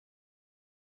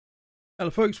Hello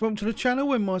folks, welcome to the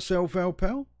channel and myself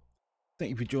Alpal.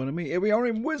 Thank you for joining me. Here we are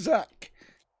in War3zuk.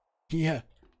 Yeah.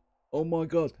 Oh my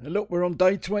god. And look, we're on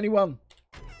day 21.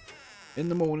 In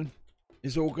the morning.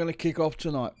 It's all going to kick off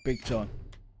tonight. Big time.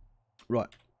 Right.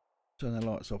 Turn the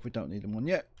lights off. We don't need them on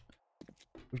yet.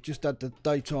 We've just had the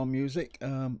daytime music.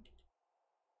 I'm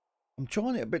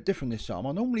trying it a bit different this time.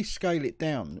 I normally scale it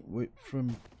down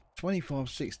from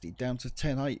 2560 down to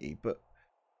 1080. But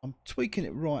I'm tweaking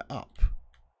it right up.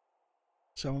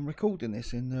 So I'm recording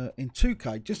this in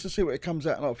 2K just to see what it comes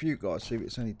out like for you guys, see if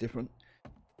it's any different.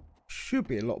 Should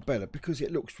be a lot better because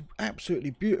it looks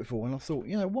absolutely beautiful. And I thought,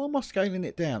 you know, why am I scaling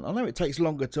it down? I know it takes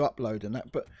longer to upload and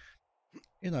that, but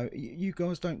you know, you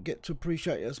guys don't get to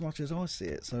appreciate it as much as I see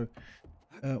it. So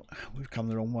we've come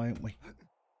the wrong way, haven't we?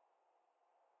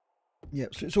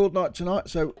 Yep. So it's all night tonight.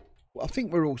 So I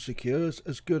think we're all secure,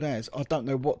 as good as. I don't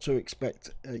know what to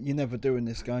expect. You never do in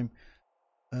this game.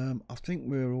 I think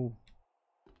we're all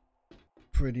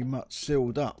pretty much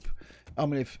sealed up. I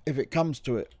mean, if it comes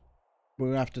to it,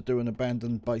 we'll have to do an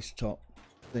abandoned base top,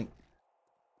 I think.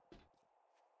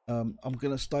 I'm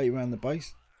gonna stay around the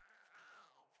base.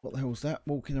 What the hell's that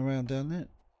walking around down there?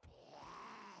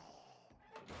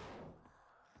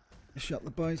 Let's shut the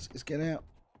base. Let's get out.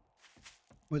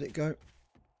 Where'd it go?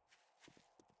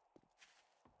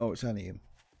 Oh, it's only him.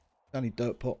 It's only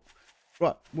dirt pot.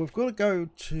 Right, we've got to go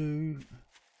to.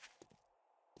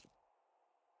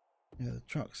 Yeah, the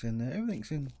truck's in there. Everything's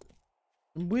in.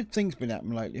 Some weird things been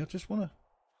happening lately. I just want to.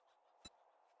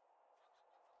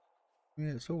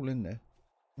 Yeah, it's all in there.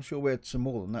 I'm sure we had some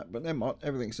more than that, but never mind.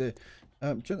 Everything's there.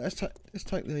 Let's take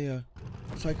the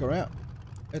take her out.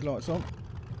 Headlights on.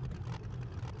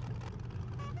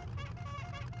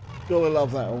 Gotta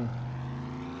love that all.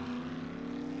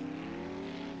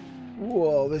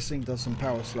 Whoa, this thing does some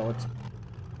power slides.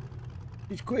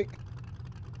 It's quick.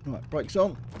 Right, brakes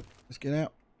on. Let's get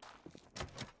out.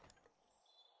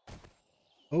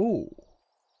 Oh,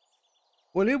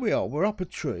 well, here we are. We're up a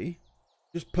tree,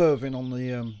 just perving on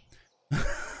the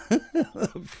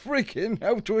freaking.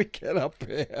 How do we get up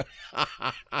here?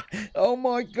 Oh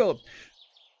my god!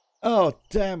 Oh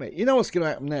damn it! You know what's going to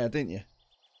happen now, didn't you?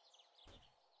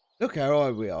 Look how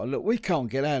high we are. Look, we can't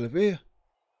get out of here.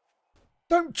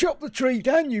 Don't chop the tree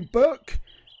down, you Burke!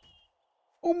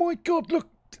 Oh my god! Look,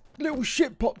 little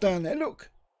shit pot down there. Look,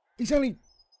 he's only.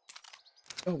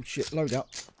 Oh shit! Load up.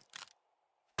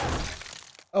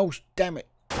 Oh, damn it.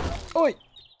 Oi!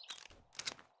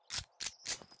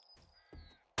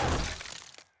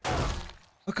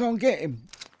 I can't get him.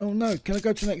 Oh no, can I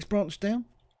go to the next branch down?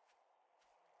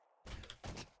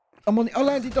 I'm on. I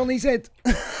landed on his head.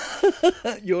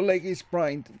 Your leg is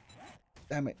sprained.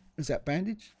 Damn it. Is that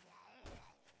bandage?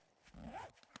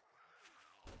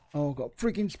 Oh, I've got a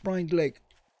freaking sprained leg.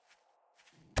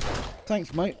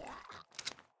 Thanks, mate.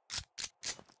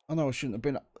 I know I shouldn't have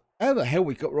been up. How the hell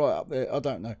we got right up there, I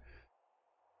don't know.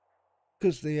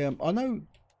 Because the, I know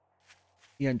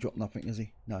he ain't dropped nothing, has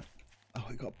he? No. Oh,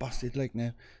 he got a busted leg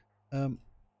now.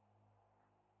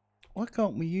 Why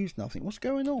can't we use nothing? What's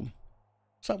going on?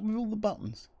 What's up with all the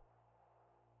buttons?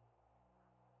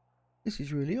 This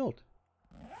is really odd.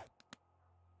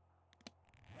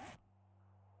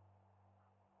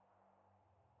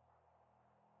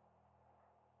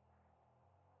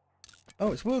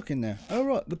 Oh, it's working now. Oh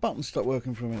right, the buttons stopped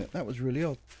working for a minute. That was really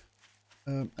odd.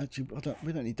 Actually,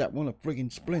 we don't need that one. A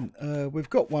frigging splint. We've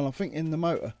got one, I think, in the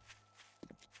motor.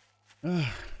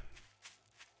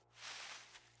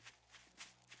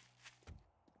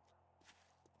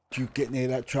 You get near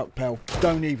that truck, pal.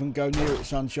 Don't even go near it,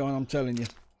 sunshine. I'm telling you.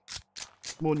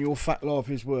 More than your fat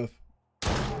life is worth.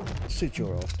 Sit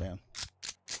your ass down.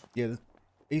 Yeah,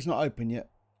 he's not open yet.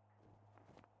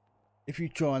 If you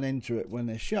try and enter it when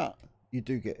they're shut, you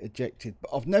do get ejected. But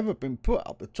I've never been put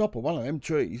up the top of one of them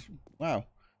trees. Wow.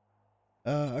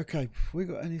 Okay, if we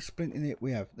got any splint in it,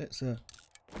 we have. Let's there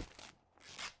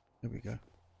we go.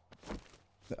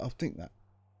 I think that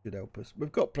should help us.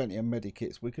 We've got plenty of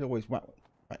medikits. We could always whack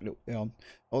little on.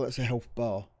 Oh, that's a health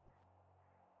bar.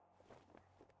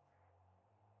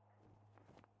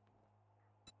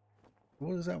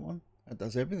 What is that one? That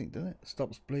does everything, doesn't it?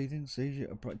 Stops bleeding, seizure,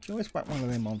 approach. Let's whack one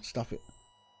of them on, stuff it.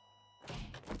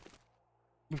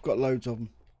 We've got loads of them.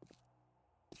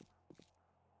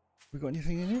 We got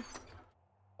anything in here?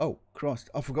 Oh, Christ.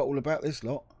 I forgot all about this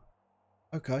lot.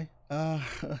 Okay.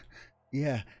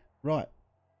 Yeah. Right.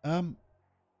 Well,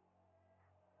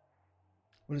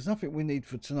 there's nothing we need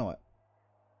for tonight.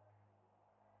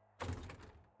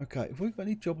 Okay. Have we got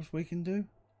any jobs we can do?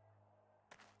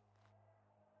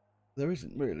 There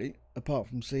isn't really, apart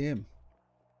from see him.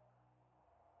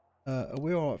 Are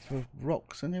we alright for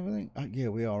rocks and everything? Yeah,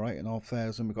 we are,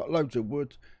 8,500. We've got loads of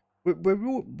wood. We're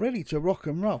all ready to rock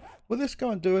and roll. Well, let's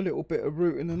go and do a little bit of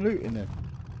rooting and looting then.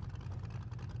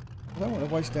 I don't want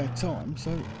to waste our time,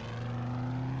 so...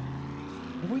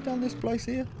 Have we done this place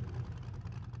here?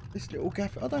 This little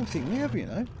gaff? I don't think we have, you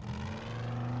know.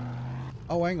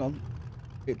 Oh, hang on.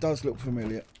 It does look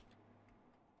familiar.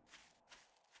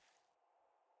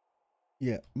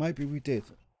 Yeah, maybe we did.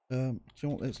 Do you know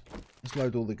what? Let's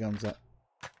load all the guns up.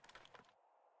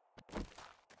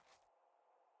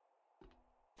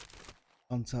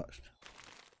 Untouched.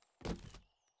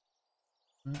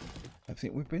 No, I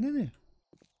think we've been in here.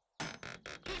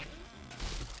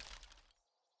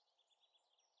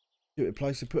 Give it a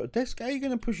place to put a desk. How are you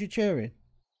going to push your chair in?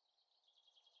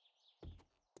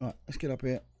 Right, let's get up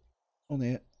here. On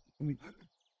here.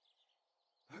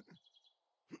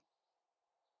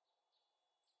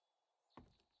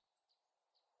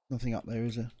 Nothing up there,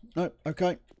 is there? No,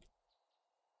 okay.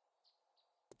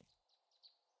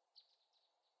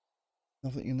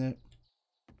 Nothing in there.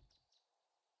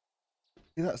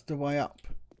 See, that's the way up.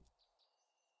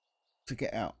 To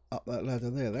get out up that ladder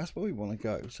there. That's where we want to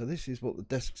go. So this is what the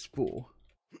desk's for.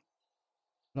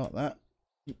 Like that.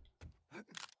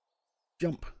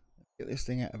 Jump. Get this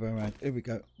thing out of our hand. Here we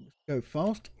go. Let's go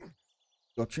fast.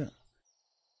 Gotcha.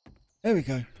 There we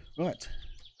go. Right.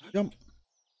 Jump.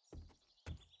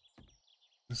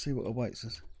 Let's see what awaits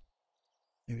us.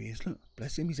 Here he is. Look.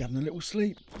 Bless him. He's having a little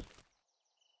sleep.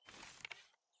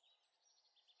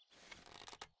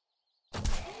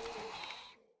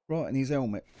 Right in his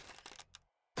helmet.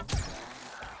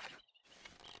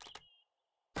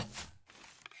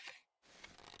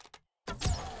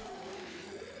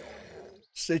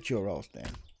 Sit your ass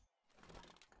down.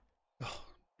 Oh,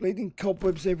 bleeding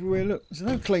cobwebs everywhere. Look, there's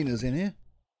no cleaners in here.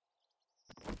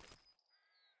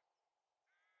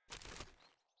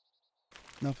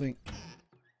 Nothing.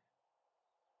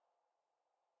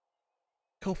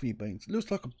 Coffee beans.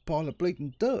 Looks like a pile of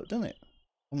bleeding dirt, doesn't it?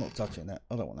 I'm not touching that.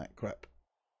 I don't want that crap.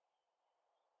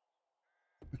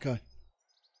 Okay.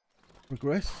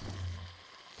 Progress.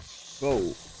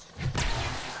 Go.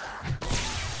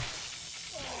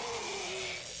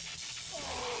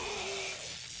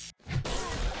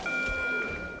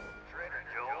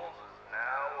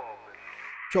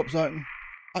 Shop's open.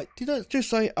 Did I just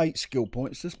say 8 skill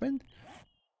points to spend?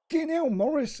 Get hell,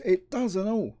 Morris. It does and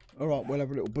all. Alright, we'll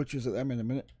have a little butchers at them in a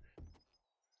minute.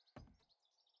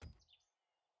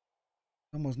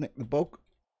 Someone's nicked the bog.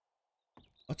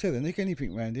 I'll tell you, nick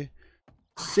anything round here.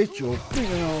 Sit your big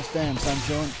ass down,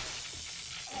 sunshine.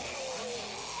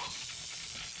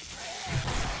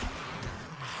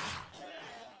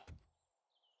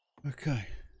 Okay.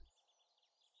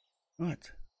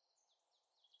 Right.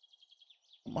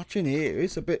 Not much in here.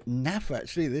 It's a bit naff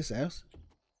actually, this house.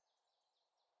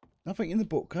 Nothing in the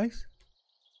bookcase.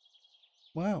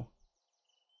 Wow.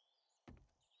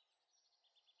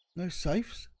 No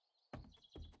safes.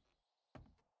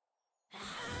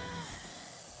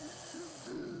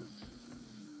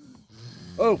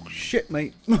 Oh shit,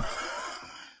 mate.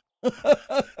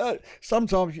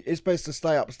 Sometimes it's best to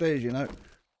stay upstairs, you know.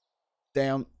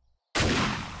 Down.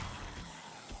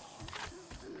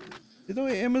 Did I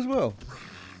hit him as well?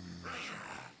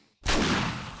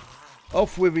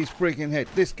 Off with his freaking head.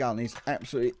 This gun is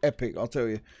absolutely epic, I'll tell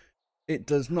you. It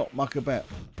does not muck about.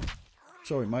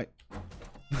 Sorry, mate.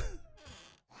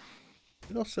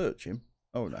 Did I search him?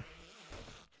 Oh, no.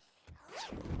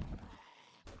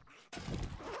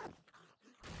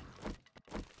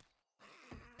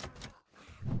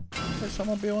 Is there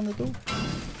someone behind the door?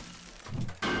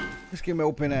 Let's give him a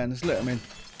helping hand. Let's let him in.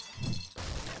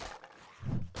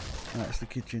 That's the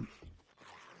kitchen.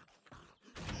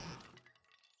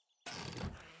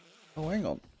 Oh, hang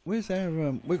on. Where's our...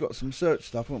 we've got some search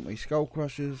stuff, haven't we? Skull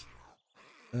crushers.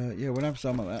 Yeah, we'll have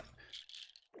some of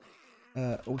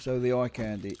that. Also, the eye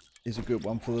candy is a good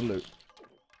one for the loot.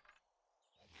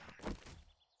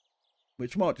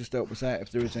 Which might just help us out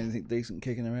if there is anything decent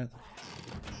kicking around.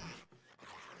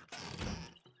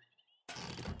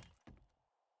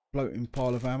 Floating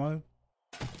pile of ammo.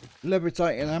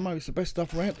 Levitating ammo is the best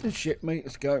stuff around. This shit, mate.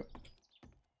 Let's go.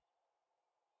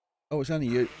 Oh, it's only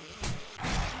you.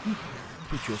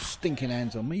 Put your stinking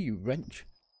hands on me, you wrench.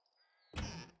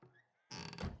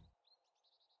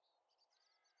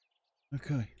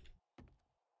 Okay.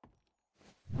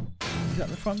 Is that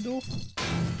the front door?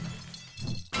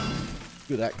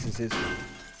 Good accesses.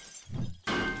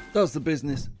 Does the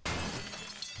business.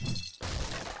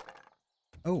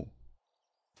 Oh.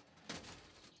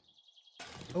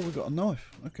 Oh, we got a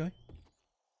knife. Okay.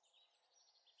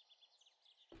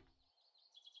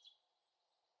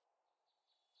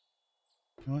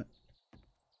 Right.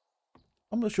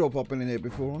 I'm not sure if I've been in here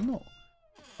before or not.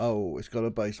 Oh, it's got a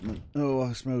basement. Oh,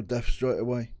 I smell death straight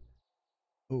away.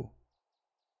 Oh.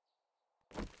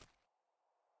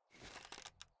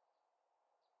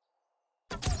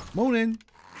 Morning.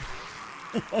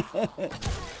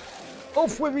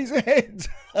 Off with his head.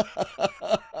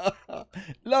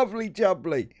 Lovely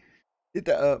jubbly. Did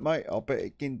that hurt, mate? I bet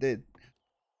it kin did.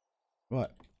 Right.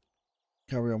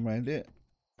 Carry on round it.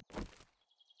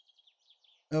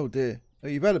 Oh dear. Oh,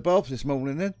 you've had a bath this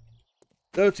morning then?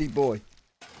 Dirty boy.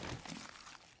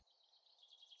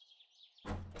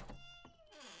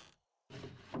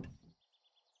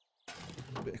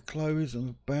 Bit of clothes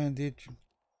and a bandage.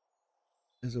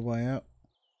 There's a way out.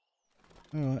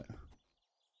 Alright.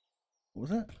 What was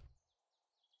that?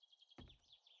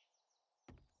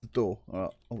 The door.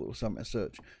 Alright, I thought it was something to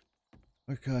search.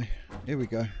 Okay, here we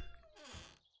go.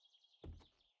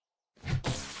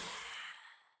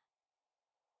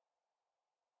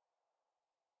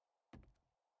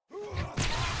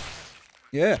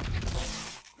 Yeah.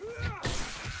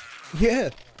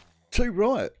 Yeah. Too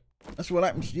right. That's what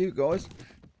happens to you guys.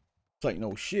 Taking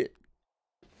no shit.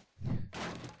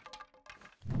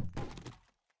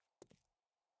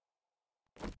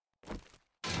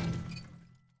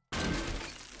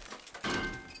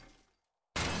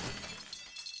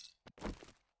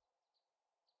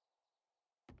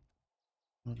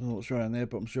 I don't know what's around there,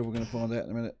 but I'm sure we're going to find out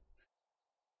in a minute.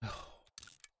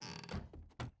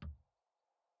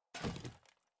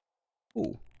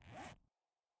 Oh.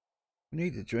 We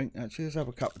need a drink, actually. Let's have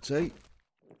a cup of tea.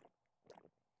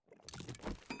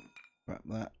 Wrap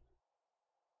that.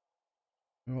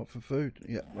 We're right for food?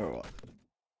 Yeah, we're right.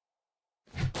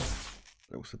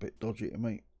 That looks a bit dodgy to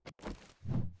me.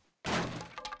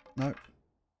 No.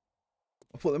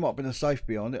 I thought there might have been a safe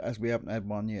behind it, as we haven't had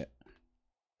one yet.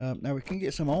 Now we can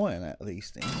get some iron out of these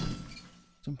things.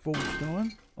 Some forged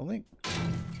iron, I think.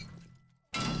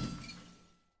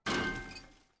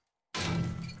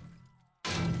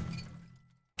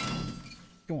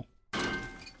 Come on.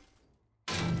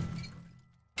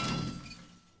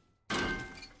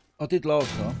 I did last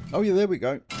time. Oh yeah, there we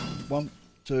go. 1,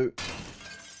 2.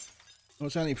 Well,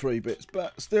 it's only 3 bits,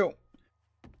 but still.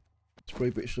 It's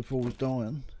 3 bits of forged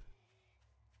iron.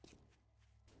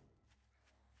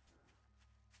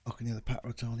 I can hear the patter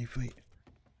of tiny feet.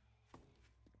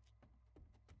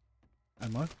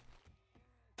 Ammo.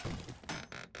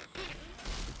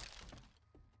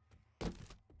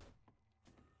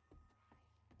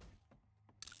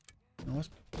 Nice.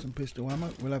 Some pistol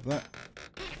ammo. We'll have that.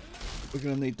 We're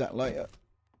going to need that later.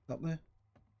 Up there.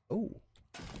 Oh.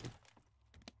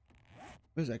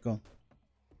 Where's that gone?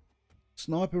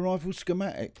 Sniper rifle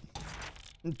schematic.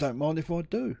 Don't mind if I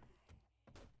do.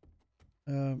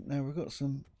 Now we've got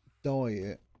some dye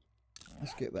here.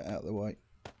 Let's get that out of the way.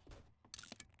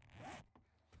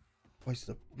 Waste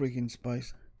of rigging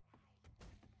space.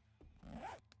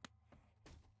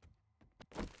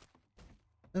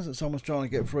 There's that someone's trying to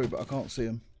get through, but I can't see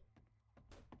them.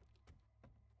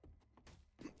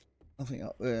 Nothing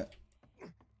up there.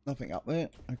 Nothing up there.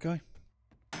 Okay.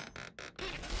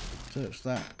 Search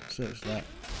that. Search that.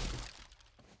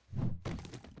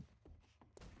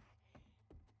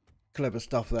 Clever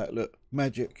stuff that, look.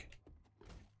 Magic.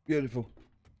 Beautiful.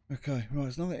 Okay, right,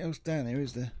 there's nothing else down here,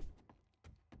 is there?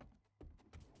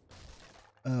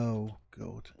 Oh,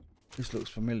 God. This looks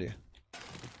familiar.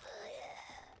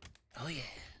 Oh, yeah.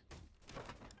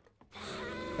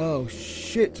 Oh,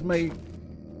 shit me.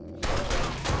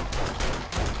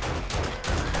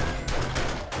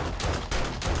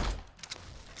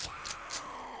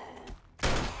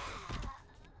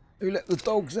 Who let the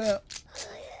dogs out?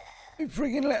 Who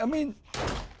friggin' let them in?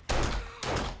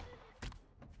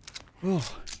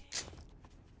 Oh.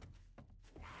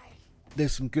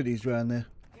 There's some goodies around there.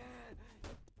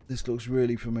 This looks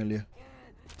really familiar.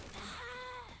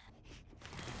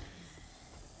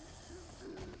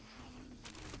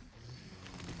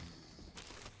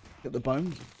 Get the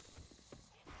bones.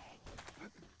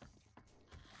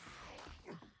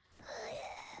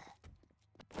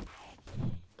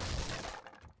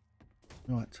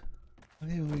 Right. I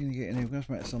think we're going to get in here. We're going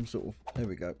to make some sort of... There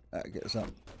we go. That'll get us up.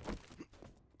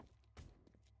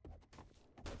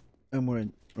 And we're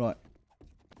in. Right.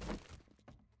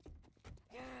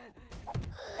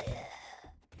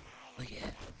 Oh,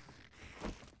 yeah.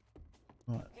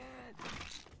 Right.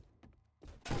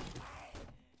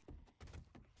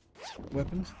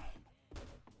 Weapons.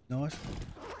 Nice.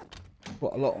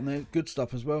 Quite a lot on there. Good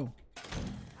stuff as well.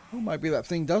 Oh, maybe that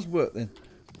thing does work then.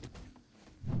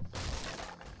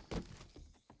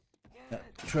 That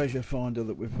treasure finder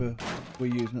that we're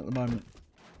using at the moment.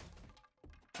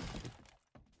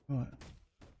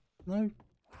 No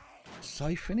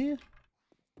safe in here?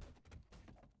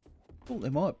 Thought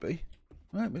there might be.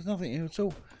 No, there's nothing here at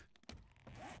all.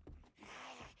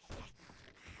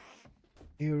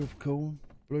 Ear of corn,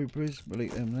 blueberries, we'll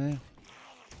eat them there.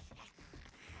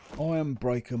 Iron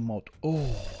breaker mod.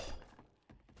 Oh,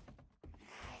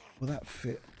 will that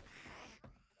fit?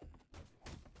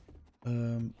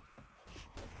 Can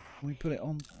we put it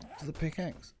on to the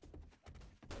pickaxe?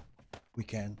 We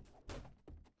can.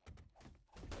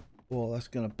 Well, that's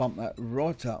going to bump that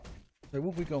right up. So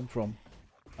what have we gone from?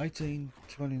 18,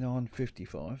 29,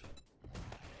 55.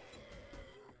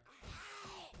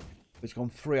 It's gone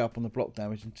 3 up on the block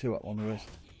damage and 2 up on the rest.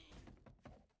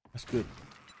 That's good.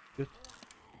 Good.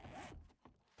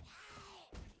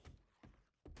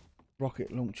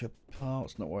 Rocket launcher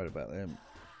parts, not worried about them.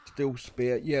 Steel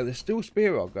spear. Yeah, the steel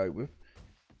spear I'll go with.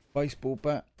 Baseball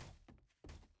bat.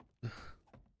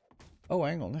 Oh,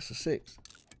 hang on, that's a 6.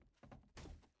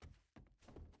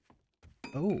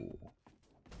 Oh.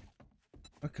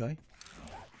 Okay.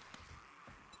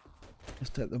 Let's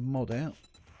take the mod out.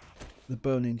 The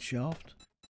burning shaft.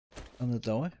 And the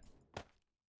die.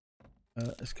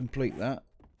 Let's complete that.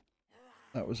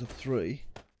 That was a 3.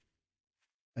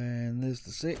 And there's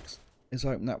the 6. Let's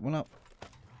open that one up.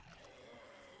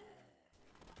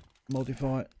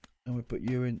 Modify it. And we put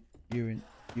you in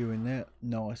there.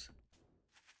 Nice.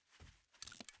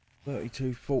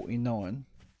 32.49.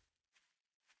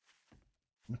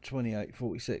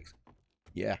 28.46.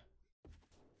 Yeah.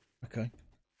 Okay.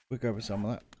 We'll go with some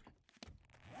of that.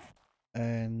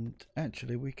 And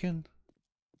actually we can.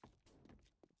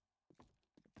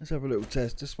 Let's have a little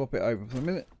test. Just swap it over for a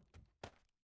minute.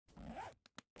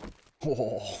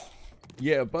 Oh,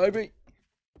 yeah, baby.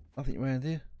 Nothing around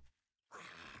here.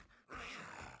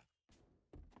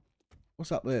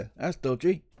 What's up there? That's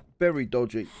dodgy. Very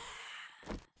dodgy.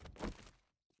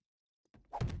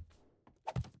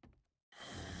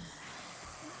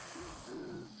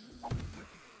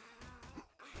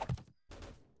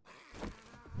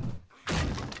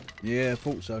 Yeah,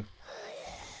 thought so.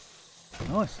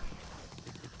 Nice.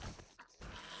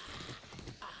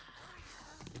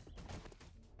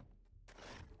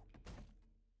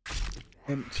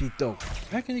 Empty dog.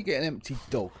 How can you get an empty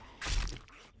dog?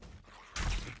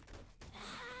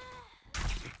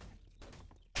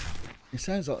 It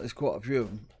sounds like there's quite a few of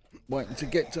them waiting to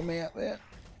get to me out there.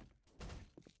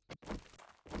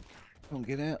 Can't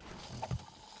get out.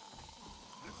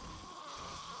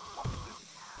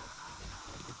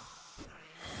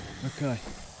 Okay.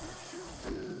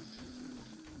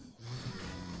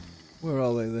 Where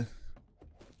are they then?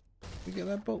 Did we get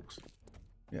that box?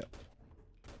 Yep.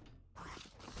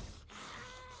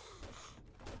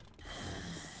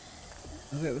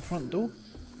 Are they at the front door?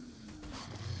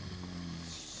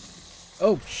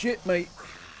 Oh shit, mate.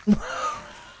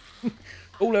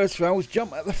 All those fouls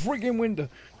jump out the frigging window.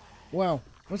 Wow.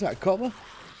 What's that, a copper?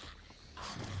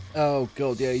 Oh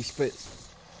god, yeah, he spits.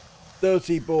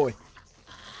 Dirty boy.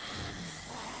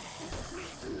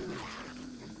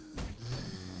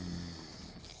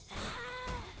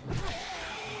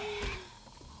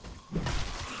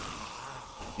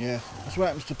 Yeah, that's what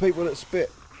happens to people that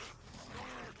spit.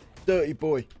 Dirty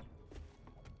boy.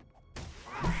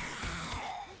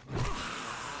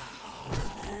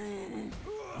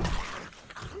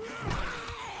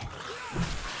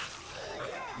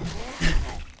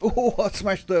 Oh, I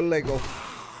smashed her leg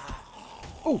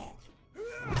off. Oh.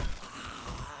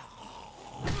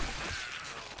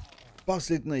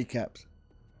 Busted kneecaps.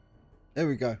 There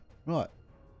we go. Right.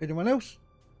 Anyone else?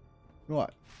 Right.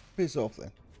 Piss off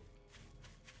then.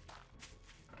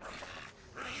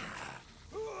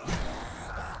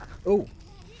 Oh.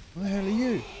 What the hell are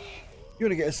you? You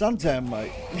want to get a suntan,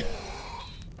 mate?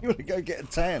 You want to go get a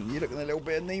tan? You're looking a little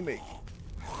bit anemic.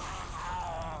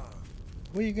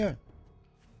 Where you going?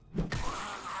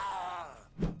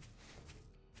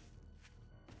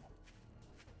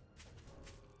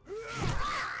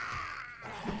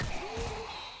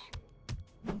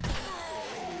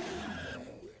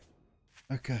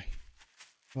 Okay.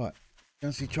 Right.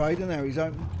 Fancy trader now, he's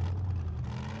open.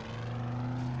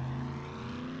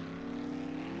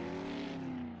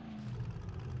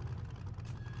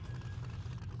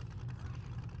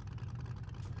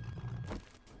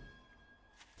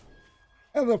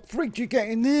 How the freak did you get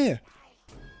in there?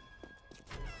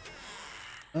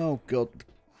 Oh god.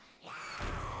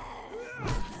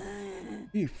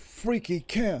 You freaky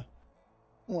cow.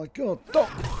 Oh my god. Doc,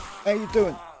 how you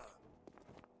doing?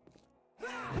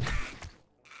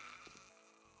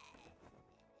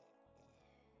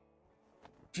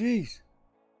 Jeez.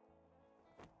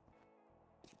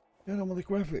 What's going on with the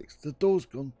graphics? The door's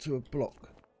gone to a block.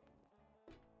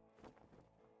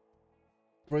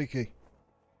 Freaky.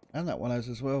 And that one has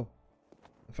as well.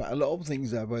 In fact, a lot of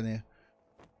things have on here.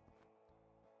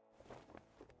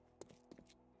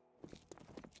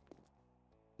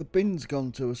 The bin's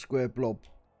gone to a square blob.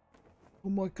 Oh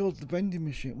my god, the vending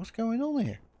machine. What's going on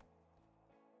here?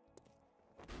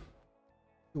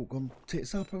 It's all gone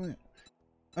tits up, hasn't it?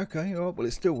 Okay, alright, well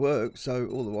it still works, so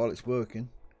all the while it's working.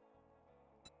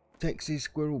 Texas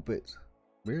squirrel bits.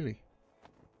 Really?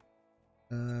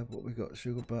 What we got?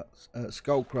 Sugar butts.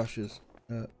 Skull crushers.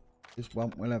 Just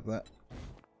one, we'll have that.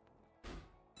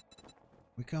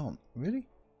 We can't. Really?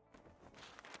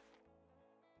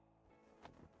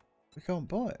 We can't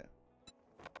buy it.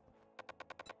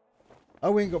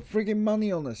 Oh, we ain't got friggin'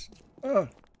 money on us. Oh,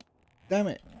 damn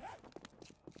it.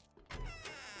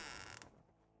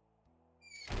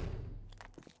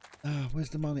 Ah, where's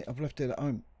the money? I've left it at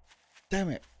home. Damn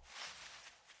it.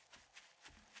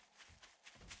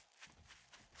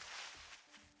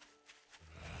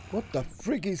 What the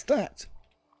frig is that?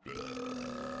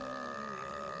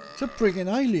 It's a friggin'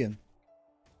 alien.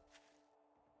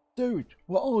 Dude,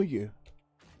 what are you?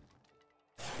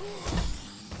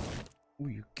 Oh,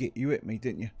 you hit me,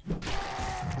 didn't you?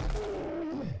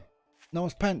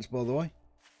 Nice pants, by the way.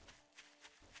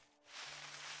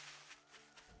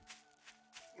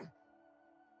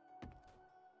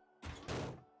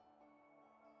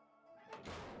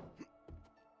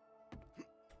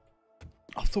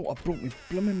 I thought I brought my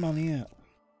blooming money out.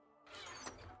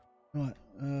 Right,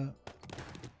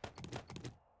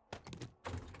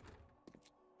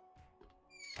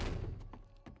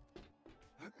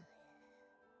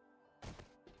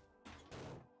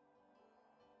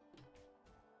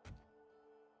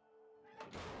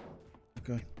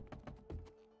 okay.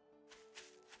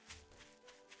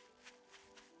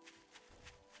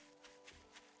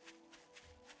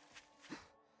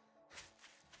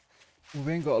 Well,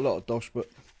 we ain't got a lot of dosh, but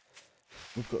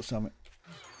we've got something.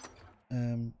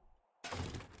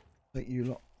 Take you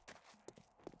lot.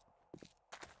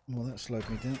 Well, that slowed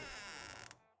me down.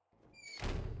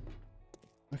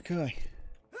 Okay.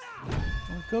 Oh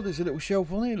my god, there's a little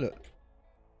shelf on here, look.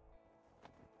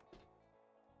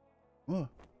 Oh.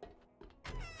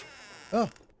 Oh.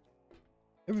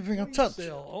 Everything I touch. We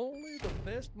sell only the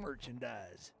best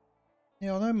merchandise.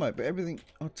 Yeah, I know, mate, but everything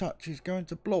I touch is going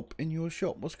to blob in your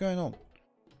shop. What's going on?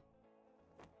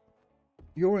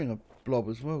 You're in a blob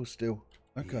as well still.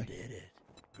 Okay. You did it.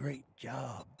 Great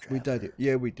job, Traveler. We did it.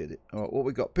 Yeah, we did it. Alright, what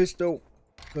we got? Pistol.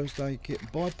 First aid kit.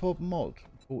 Bipod mod.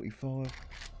 45.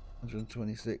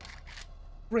 126.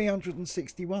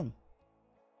 361.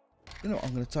 You know what?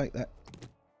 I'm going to take that.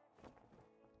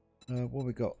 What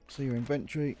we got? See your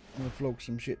inventory. I'm going to flog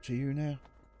some shit to you now.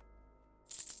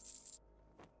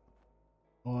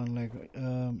 Iron leg.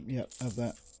 Yeah, have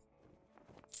that.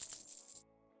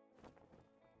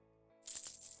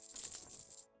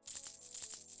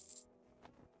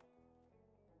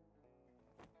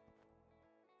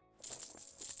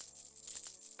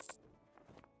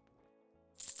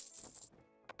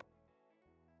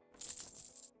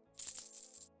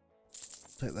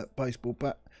 Take that baseball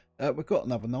bat. We've got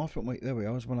another knife, haven't we? There we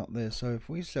are. There's one up there. So if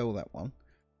we sell that one,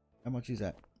 how much is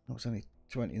that? Oh, it's only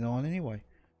 29 anyway.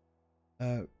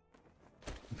 In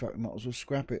fact, we might as well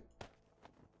scrap it.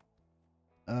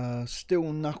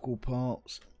 Steel knuckle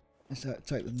parts. Let's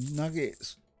take the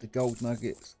nuggets, the gold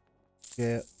nuggets.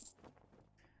 Yeah.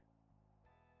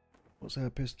 What's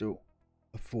our pistol?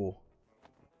 A 4.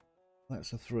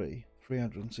 That's a 3.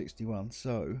 361.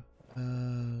 So,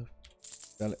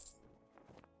 sell it.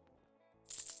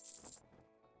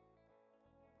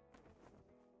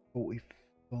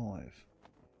 45.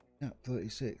 Yeah,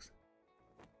 36.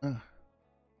 Ah.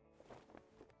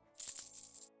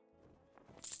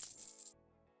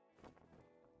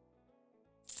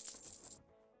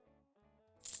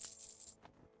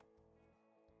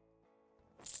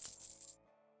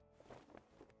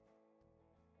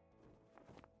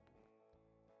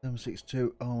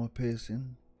 M62 armor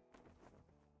piercing.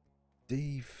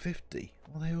 D50.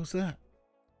 What the hell's that?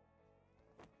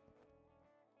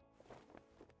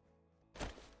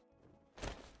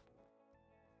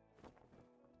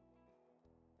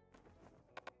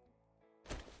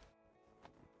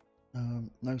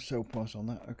 No sell price on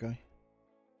that. Okay.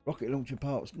 Rocket launcher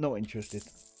parts. Not interested.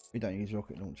 We don't use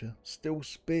rocket launcher. Steel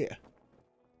spear.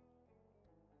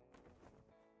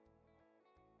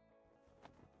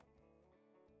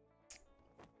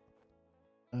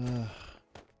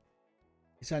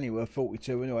 It's only worth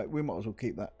 42 anyway. We might as well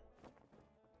keep that.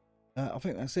 I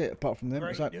think that's it. Apart from them,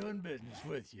 Great like, doing business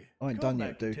with you. I ain't Come done back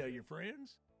yet, and dude. Tell your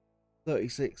friends.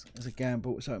 36. It's a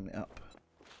gamble. Let's open it up.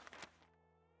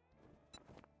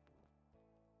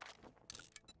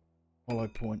 Hollow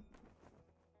point.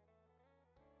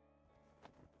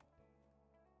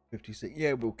 56.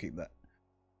 Yeah, we'll keep that.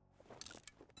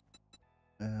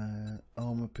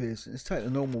 Armor piercing. Let's take the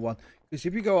normal one. Because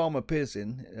if you go armor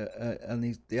piercing,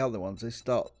 and the other ones, they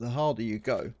start, the harder you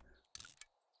go,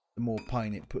 the more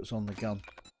pain it puts on the gun.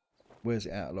 Wears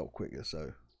it out a lot quicker,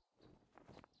 so.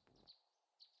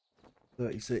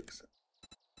 36.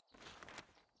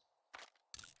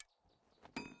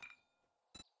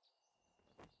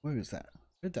 Where is that?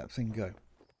 Where'd that thing go?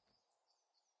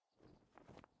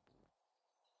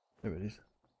 There it is.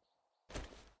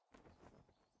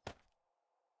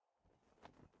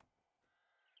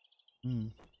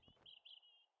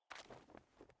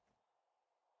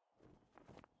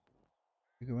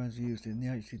 Eagle rounds are used in the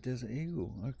HD Desert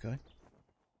Eagle. Okay.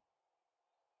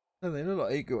 No, they look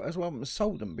like Eagle. That's why I haven't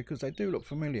sold them, because they do look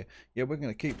familiar. Yeah, we're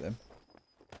going to keep them.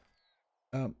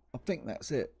 I think that's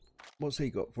it. What's he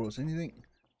got for us? Anything?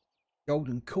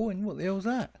 Golden coin? What the hell's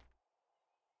that?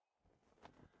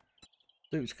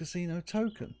 Duke's Casino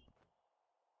token.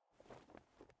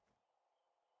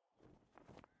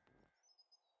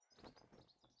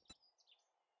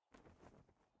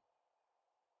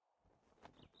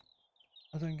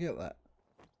 I don't get that.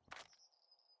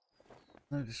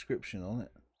 No description on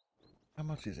it. How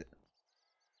much is it?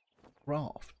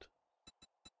 Raft.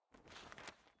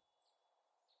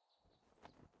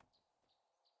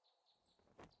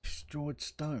 Destroyed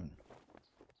stone.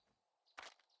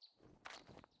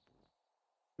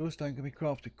 Destroyed stone can be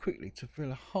crafted quickly to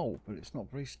fill a hole, but it's not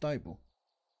very stable.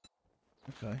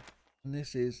 Okay. And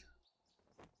this is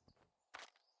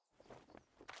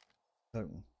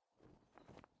total.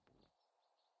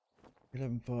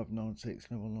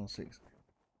 11596, level 96.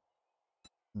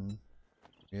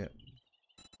 Yeah.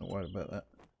 Not worried about that.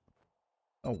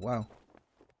 Oh wow.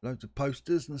 Loads of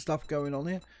posters and stuff going on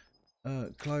here.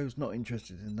 Clothes, not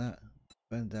interested in that.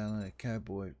 Bandana,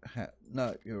 cowboy hat.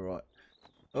 No, you're right.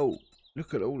 Oh,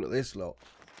 look at all of this lot.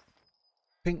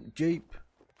 Pink Jeep.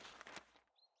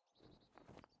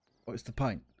 Oh, it's the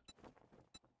paint.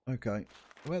 Okay.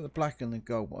 Where the black and the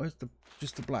gold? Where's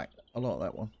just the black? I like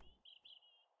that one.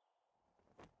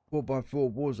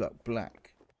 4x4 War3zuk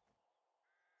black.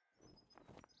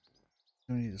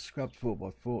 We need a scrubbed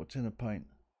 4x4, tin of paint.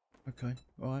 Okay,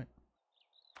 alright.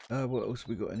 What else have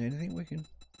we got in anything we can?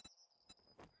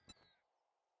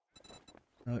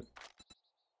 No.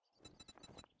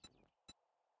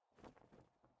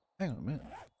 Hang on a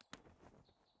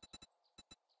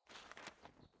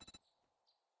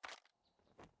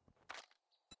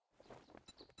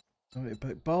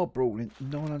minute. Bar brawling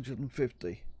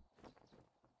 950.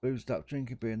 Boozed up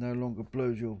drinking beer no longer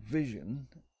blows your vision,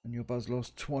 and your buzz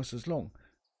lasts twice as long.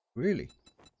 Really?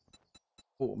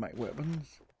 Automatic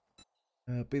weapons.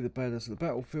 Be the badass of the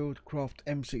battlefield. Craft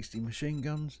M60 machine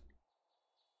guns.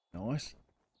 Nice.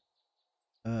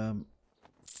 Go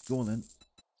on then.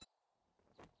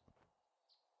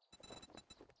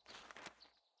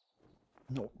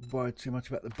 Not worried too much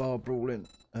about the bar brawling.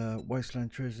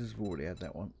 Wasteland treasures. We've already had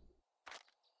that one.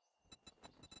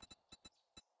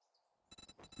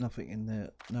 Nothing in there.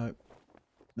 Nope.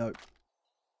 Nope.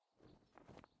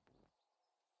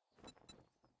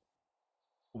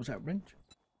 What was that range?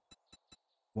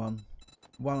 1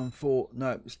 and 4.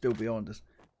 No, it's still behind us.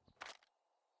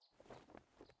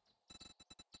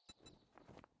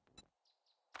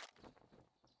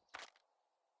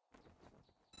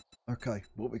 Okay,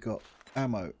 what we got?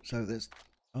 Ammo. So there's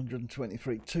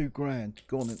 123. 2 grand.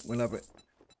 Go on in, we'll have it.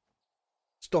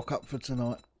 Stock up for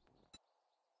tonight.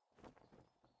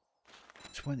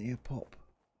 20 a pop.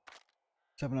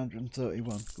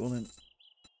 731. Go on in.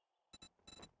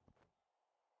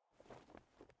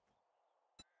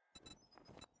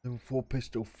 Level 4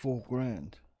 pistol, 4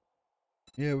 grand.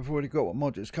 Yeah, we've already got one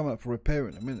mod. It's coming up for repair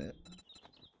in a minute.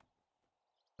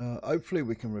 Hopefully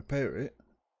we can repair it.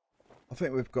 I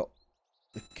think we've got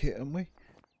the kit, haven't we?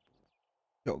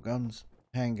 Shotguns,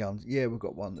 handguns. Yeah, we've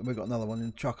got one. We've got another one in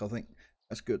the truck, I think.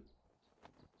 That's good.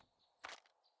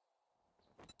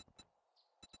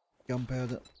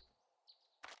 Gunpowder.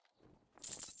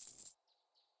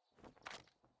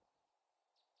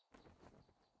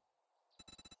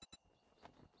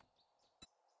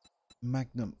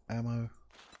 Magnum ammo.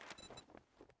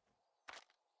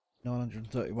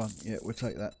 931. Yeah, we'll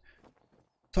take that.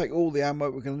 Take all the ammo.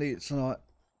 We're going to need it tonight.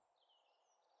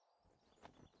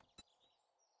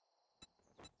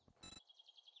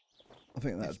 I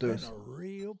think that'll do us. It's been a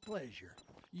real pleasure.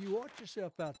 You watch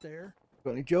yourself out there.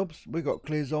 Got any jobs? We got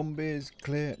clear zombies.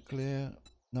 Clear.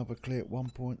 Another clear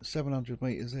at 700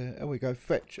 meters there. There we go.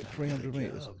 Fetch at 300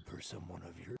 meters. For someone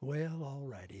of your. Well,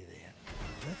 alrighty then.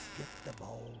 Let's get the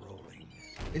ball rolling.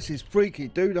 This is freaky,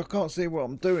 dude. I can't see what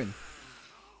I'm doing.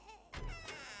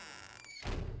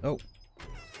 Oh.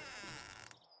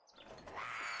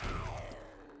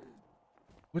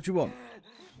 What do you want?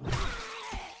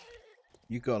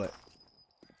 You got it.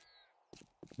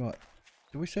 Right.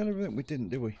 Did we sell everything? We didn't,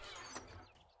 did we?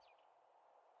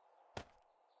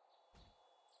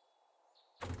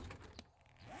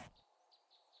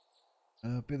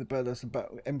 Be the badass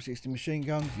about M60 machine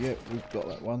guns. Yep, we've got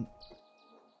that one.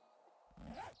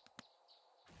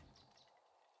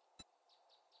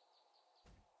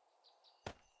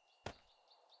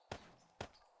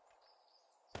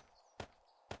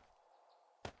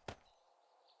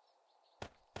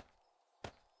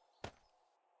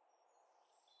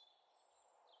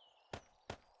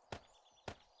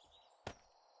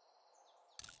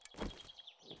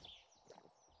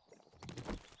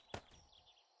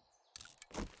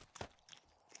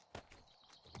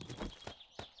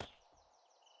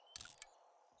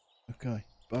 Okay,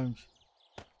 bones.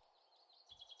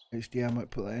 HD ammo,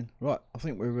 put that in. Right, I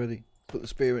think we're ready. Put the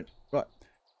spear in. Right,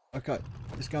 okay,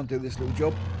 let's go and do this little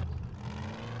job.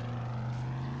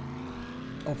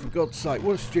 Oh, for God's sake,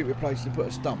 what a stupid place to put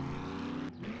a stump.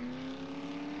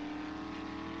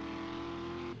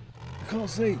 I can't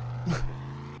see.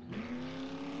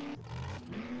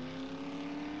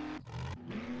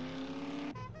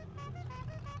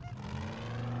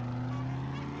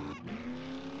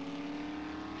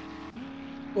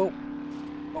 Whoa.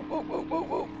 Whoa, whoa, whoa, whoa,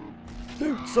 whoa.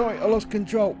 Dude, sorry, I lost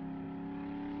control.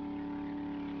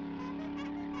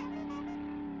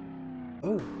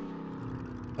 Oh.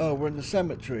 Oh, we're in the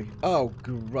cemetery. Oh,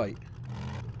 great.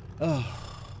 Oh,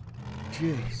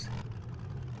 jeez.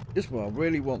 Just what I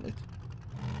really wanted.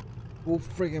 All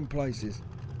friggin' places.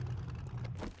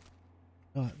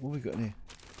 Right, what have we got in here?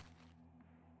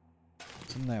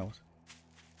 Some nails.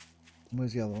 And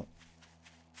where's the other one?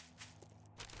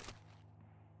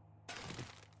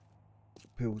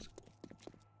 Pills.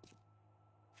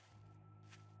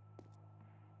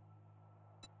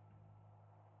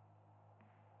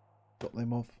 Got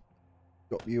them off.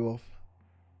 Got you off.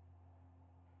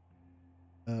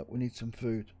 We need some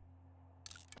food.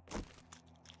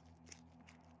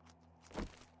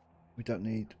 We don't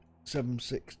need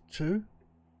 7.62.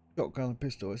 Shotgun and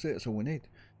pistol. That's it. That's all we need.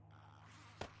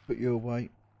 Put you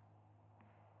away.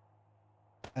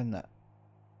 And that.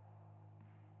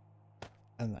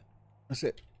 And that. That's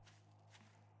it.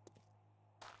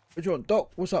 What do you want,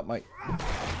 Doc? What's up, mate?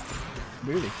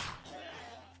 Really?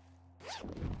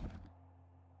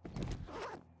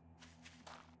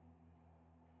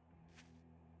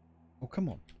 Oh, come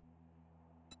on.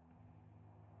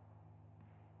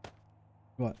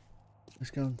 Right.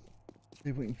 Let's go and see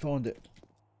if we can find it.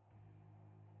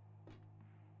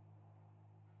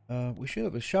 We should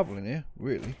have a shovel in here,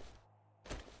 really.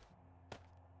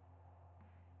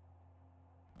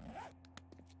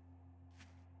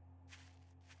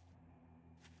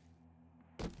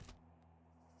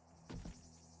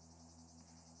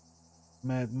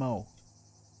 Mad Mole.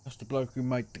 That's the bloke who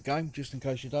made the game, just in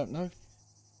case you don't know.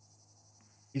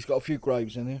 He's got a few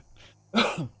graves in here.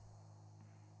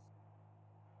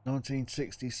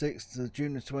 1966 to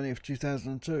June the 20th,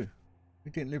 2002. He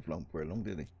didn't live very long,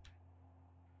 did he?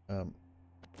 Now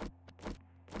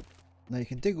you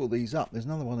can dig all these up. There's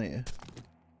another one here.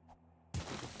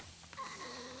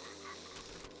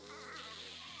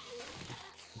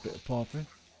 A bit of piping.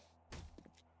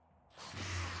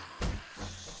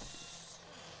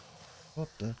 What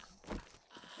the?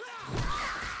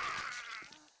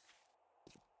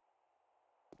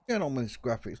 What's going on with this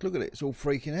graphics? Look at it. It's all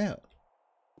freaking out.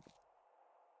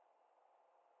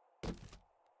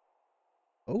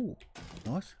 Oh,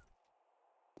 nice.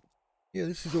 Yeah,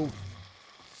 this is all...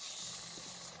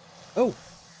 Oh!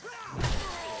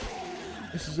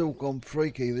 This has all gone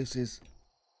freaky. This is...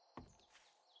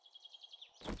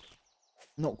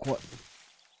 not quite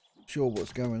sure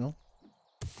what's going on.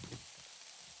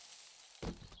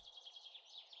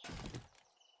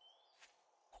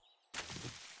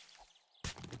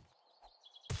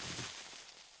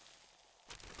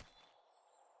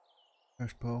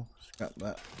 Trash pile, scrap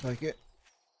that, take it.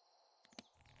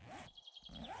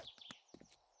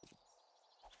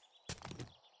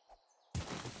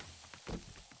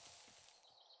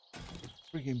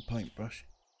 Friggin' paintbrush.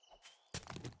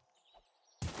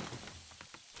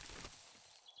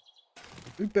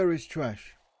 Who buries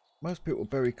trash? Most people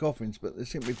bury coffins, but they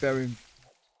simply burying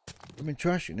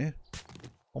trash in here.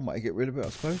 I might get rid of it, I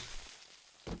suppose.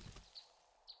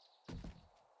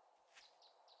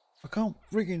 I can't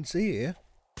friggin' see here.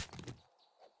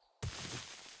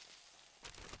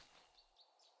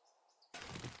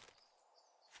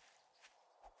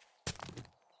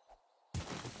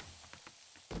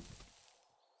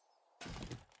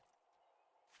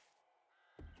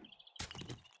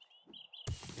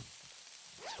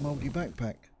 Mouldy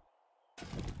backpack.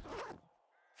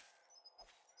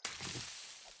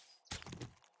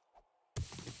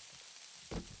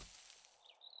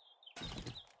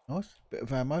 Nice. Bit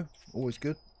of ammo. Always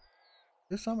good.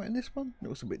 There's something in this one? It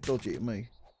looks a bit dodgy to me.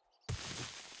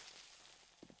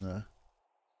 No.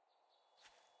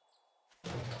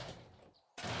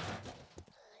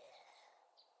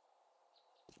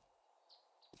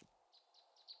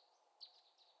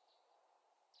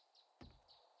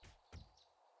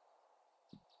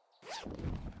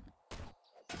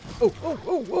 Oh, oh,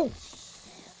 oh, oh!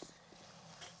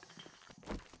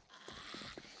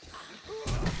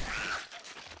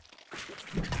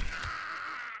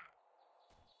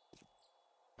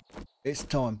 It's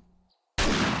time.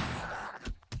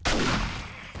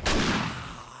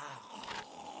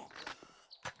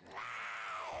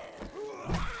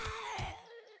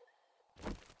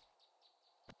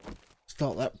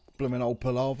 Start that blooming old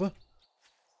palaver.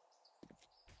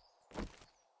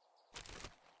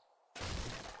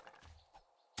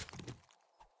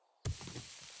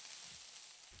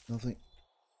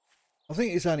 I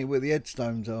think it's only where the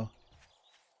headstones are.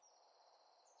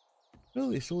 Look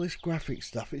at this, all this graphic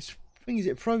stuff. It's thing is,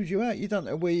 it throws you out. You don't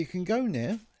know where you can go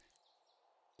now.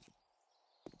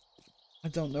 I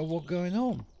don't know what's going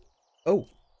on. Oh.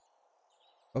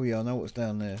 Oh yeah, I know what's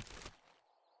down there.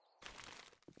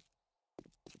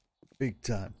 Big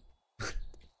time.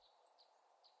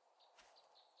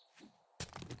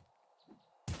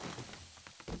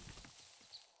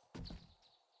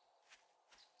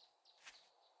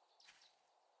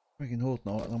 Freaking horde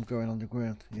night and I'm going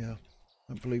underground. Yeah, I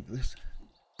don't believe this.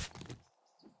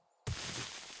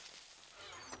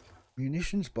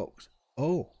 Munitions box.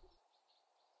 Oh.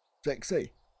 Sexy.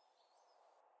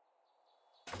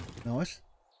 Nice.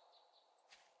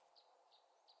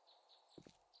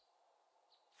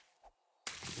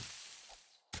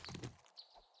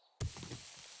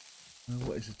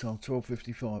 What is the time?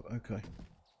 12:55. Okay.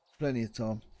 Plenty of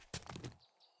time.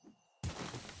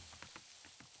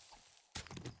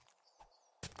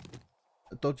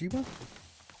 A dodgy one?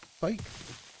 Fake?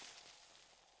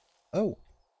 Oh.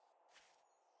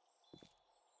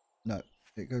 No,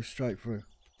 it goes straight through.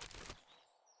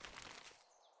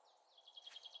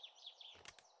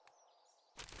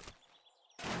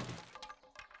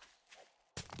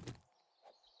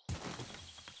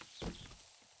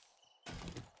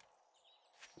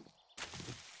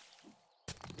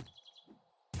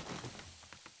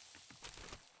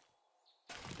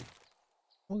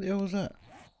 What the hell was that?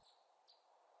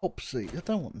 Hop seed. I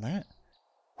don't want that.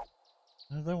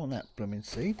 I don't want that blooming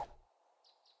seed.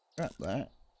 Scrap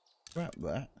that. Scrap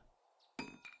that. How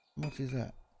much is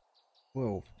that?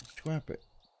 12. Scrap it.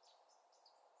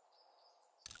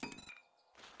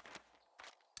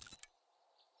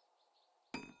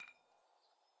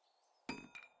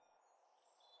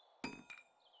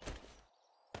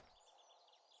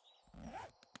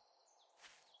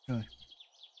 Okay.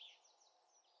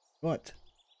 Right.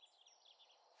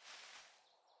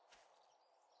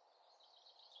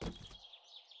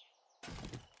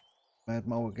 Mad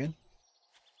Mole again.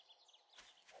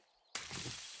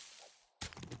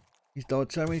 He's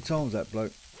died so many times, that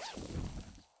bloke.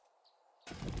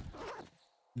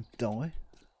 Die.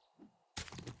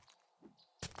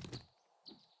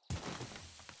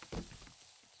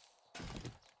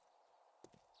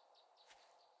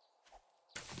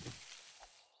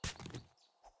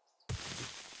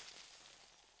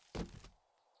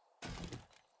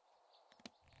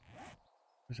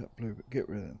 Where's that blue? Get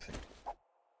rid of that thing.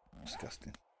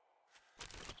 Disgusting.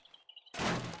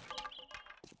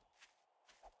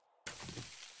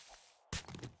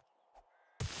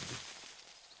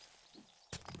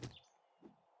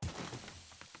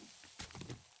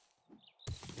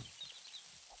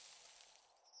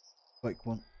 Fake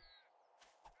one.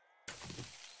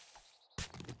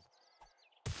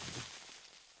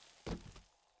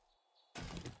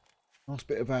 Nice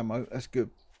bit of ammo. That's good.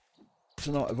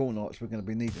 Tonight of all nights, we're going to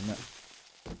be needing that.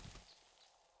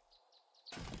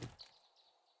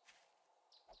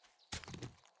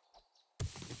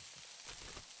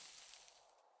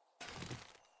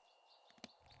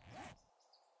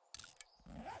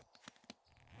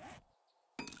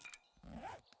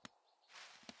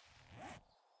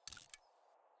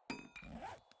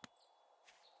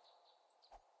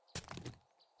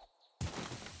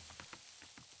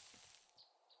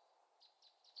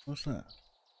 What's that?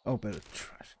 Oh, better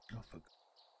trash.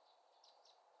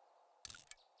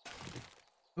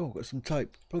 Oh, got some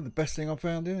tape. Probably the best thing I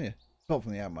found in here. Apart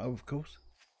from the ammo, of course.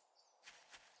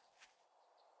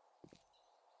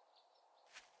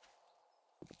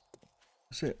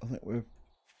 That's it. I think we've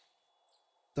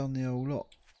done the whole lot.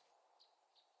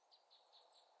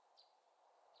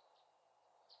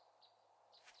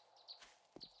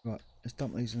 Right, let's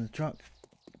dump these in the truck.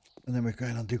 And then we're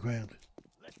going underground.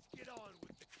 Let's get on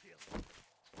with the killing.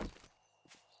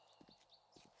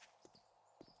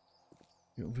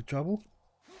 You looking for trouble?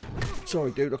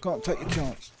 Sorry, dude, I can't take your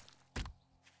chance.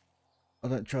 I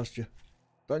don't trust you.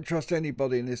 Don't trust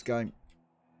anybody in this game.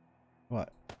 Right.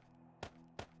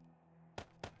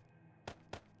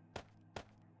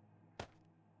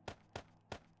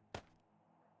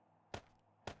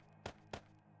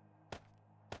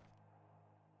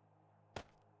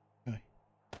 Okay.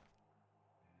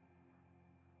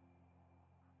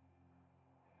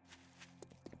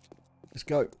 Let's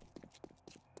go.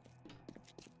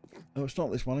 Oh, it's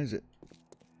not this one, is it?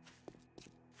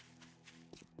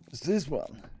 It's this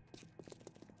one.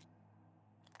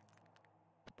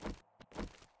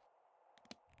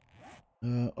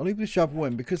 I'll leave the shovel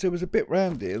in because there was a bit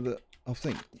round here that I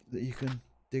think that you can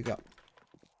dig up.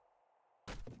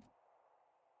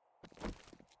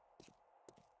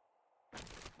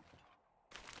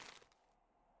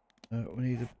 We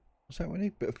need what's that? We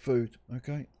need a bit of food.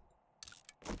 Okay.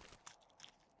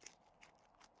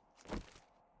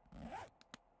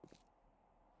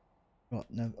 Right,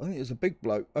 now I think there's a big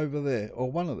bloke over there, or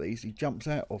one of these he jumps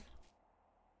out of.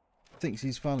 Thinks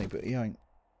he's funny, but he ain't.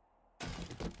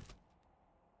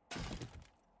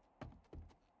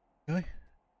 Okay.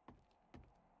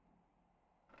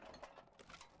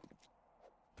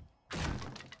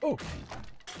 Oh!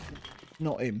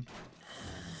 Not him.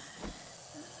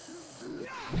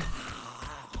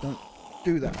 Don't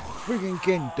do that friggin'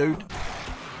 again, dude.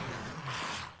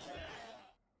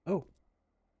 Oh.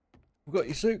 We've got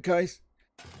your suitcase.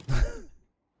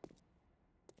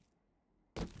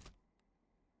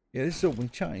 Yeah, this has all been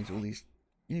changed, all these.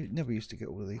 You never used to get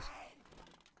all of these.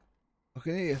 I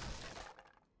can hear you.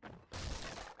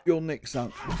 You're nicked,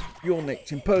 son. You're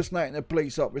nicked. Impersonating a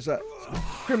police officer.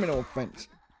 Criminal offence.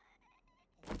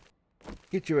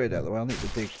 Get your head out of the way, I need to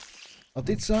dig. I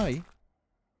did say.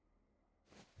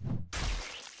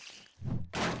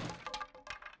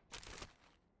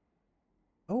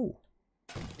 Oh.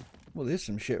 Well, there's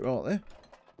some shit right there.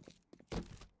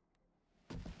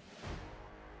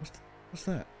 What's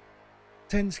that?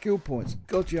 10 skill points.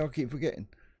 God, yeah, I keep forgetting.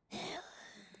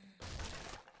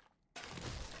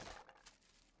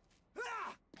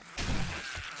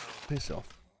 Piss off.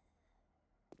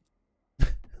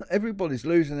 Everybody's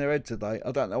losing their head today.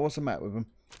 I don't know what's the matter with them.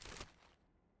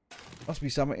 Must be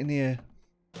something in the air.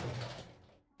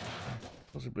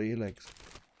 Possibly your legs.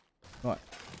 Right.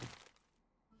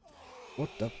 What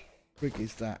the frig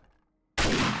is that?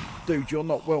 Dude, you're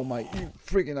not well, mate. You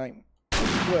friggin' ain't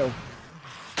well.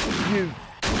 You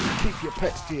keep your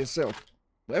pets to yourself.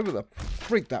 Whatever the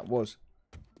frig that was.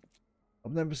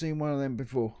 I've never seen one of them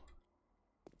before.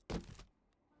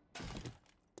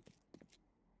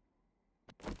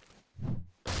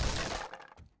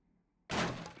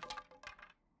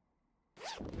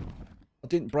 I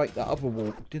didn't break that other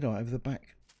wall, did I, over the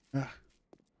back? Ah,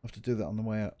 I have to do that on the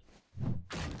way out.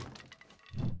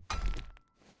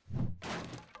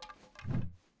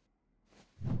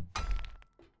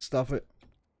 Stuff it.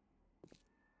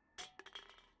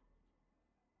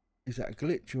 Is that a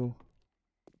glitch or?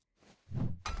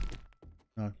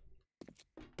 No.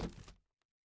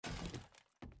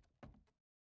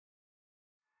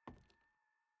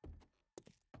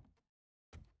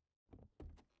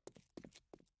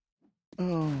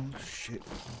 Oh shit.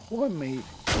 Why me?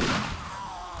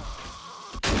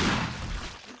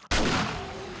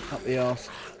 Up the arse.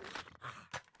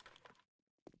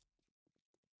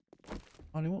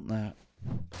 I only want that.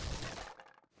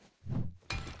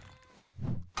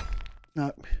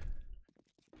 No.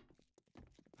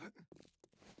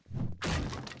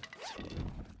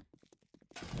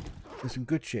 There's some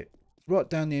good shit. Right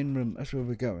down the end room, that's where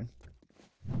we're going.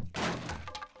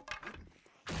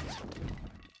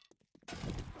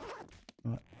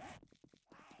 Right.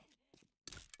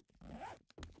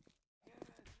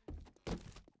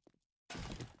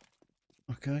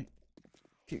 Okay.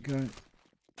 Keep going.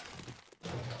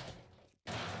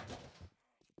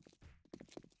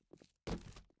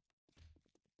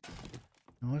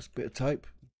 Nice bit of tape.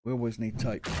 We always need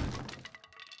tape.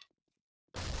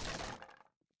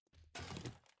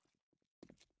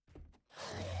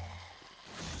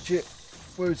 Shit.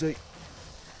 Where is he?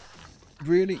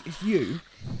 Really? It's you?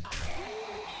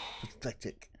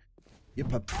 Pathetic. You're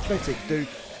pathetic, dude.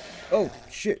 Oh,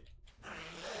 shit.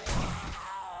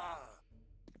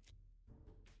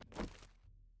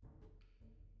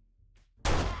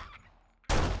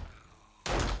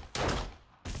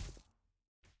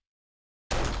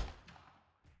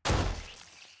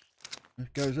 There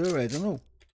goes her head and all.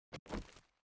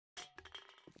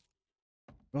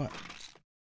 Right.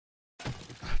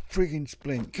 frigging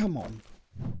splint. Come on.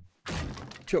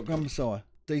 Shotgun Messiah.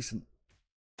 Decent.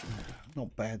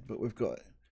 Not bad, but we've got it.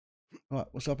 Right,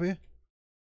 what's up here?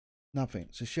 Nothing.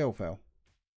 It's a shell foul.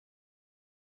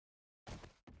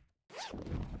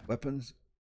 Weapons.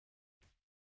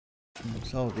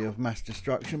 It's hardly of mass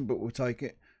destruction, but we'll take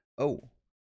it. Oh,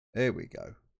 there we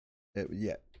go.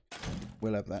 Yeah,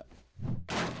 we'll have that.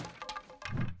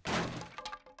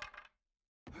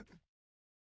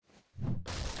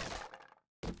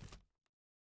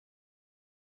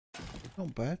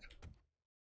 Not bad.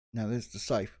 Now there's the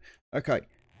safe. Okay.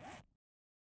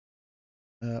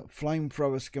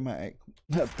 Flamethrower schematic.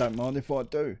 Don't mind if I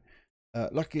do.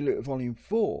 Lucky Loot Volume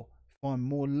 4. Find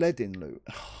more lead in loot.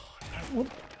 Oh, I don't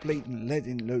want bleeding lead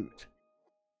in loot.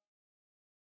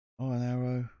 Iron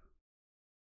arrow.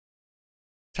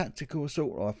 Tactical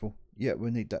assault rifle. Yeah,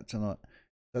 we'll need that tonight.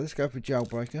 So let's go for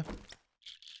jailbreaker.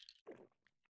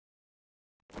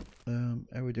 How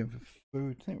are we doing for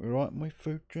food? I think we're right, aren't we?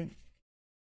 Food, drink.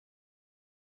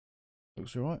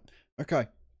 Looks alright. Okay,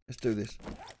 let's do this.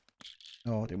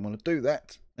 Oh, I didn't want to do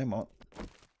that. Never mind.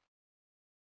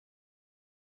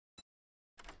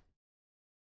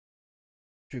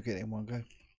 Should get it in one go.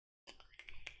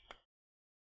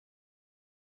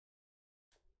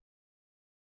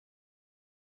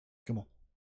 Come on.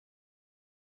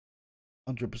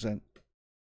 100%.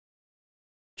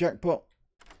 Jackpot.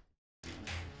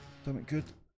 Something good.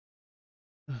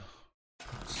 Oh,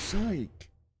 God's sake.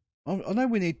 I know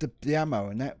we need the ammo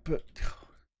and that, but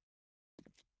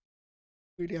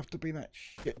really have to be that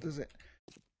shit, does it?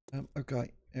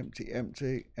 Okay. Empty,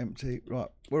 empty, empty. Right,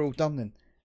 we're all done then.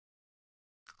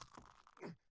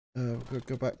 We've got to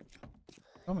go back.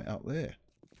 Something up there.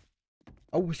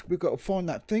 Oh, we've got to find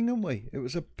that thing, haven't we? It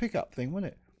was a pickup thing,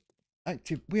 wasn't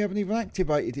it? We haven't even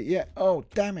activated it yet. Oh,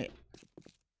 damn it.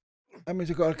 That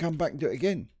means I've got to come back and do it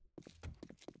again.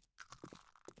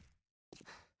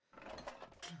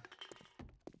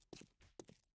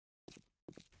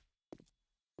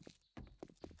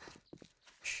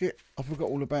 Shit, I forgot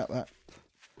all about that.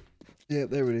 Yeah,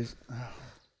 there it is.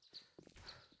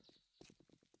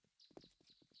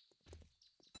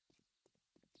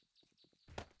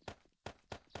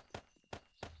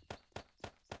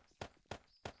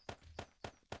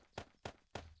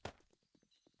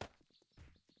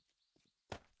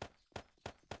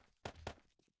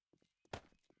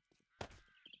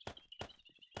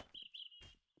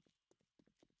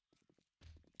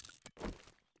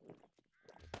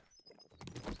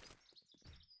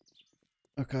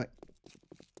 Okay.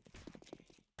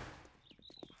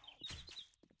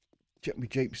 Check my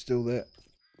Jeep's still there.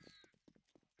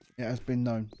 It has been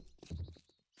known.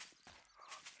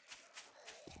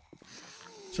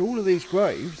 So all of these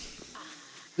graves,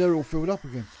 they're all filled up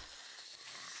again.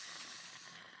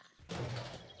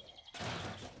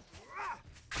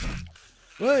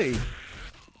 Hey!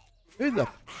 Who the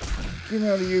f***ing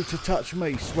hell are you to touch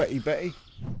me, sweaty Betty?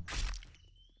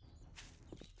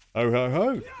 Ho ho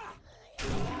ho!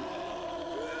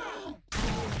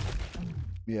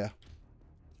 Yeah.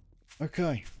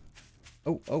 Okay.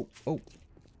 Oh, oh, oh.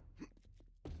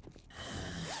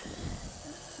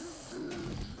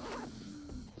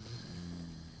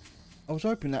 I was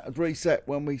hoping that would reset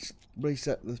when we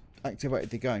activated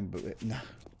the game, but no.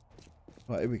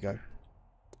 Right, here we go.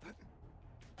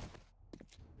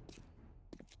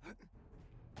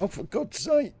 Oh, for God's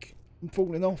sake! I'm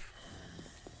falling off.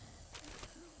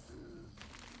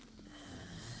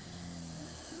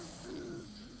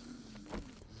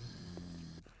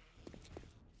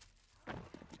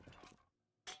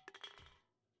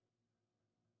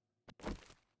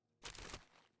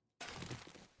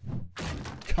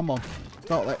 Come on,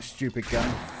 start that stupid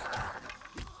game.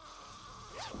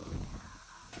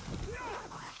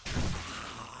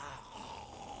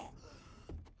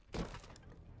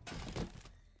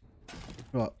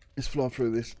 Right, let's fly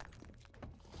through this.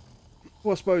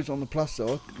 Well, I suppose on the plus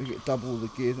side, we get double the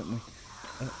gear, don't we?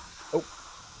 Oh.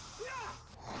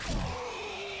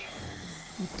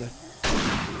 What the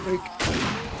freak?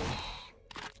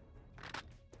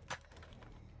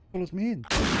 Follows me in.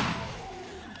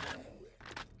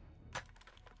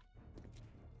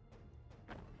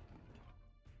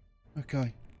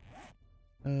 Okay.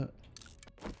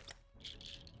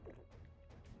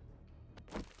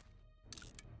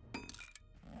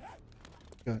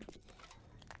 Go.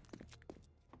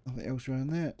 Nothing else around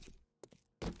there.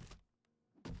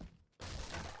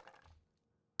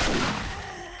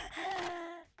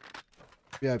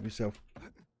 Behave yourself.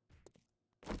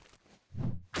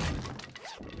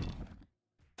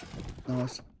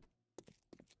 Nice.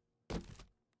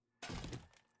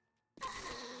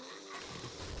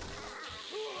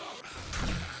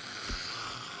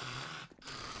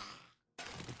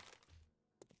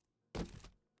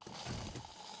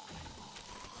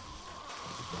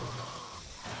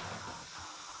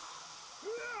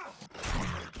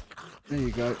 There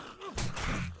you go.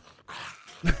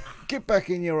 Get back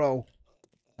in your hole.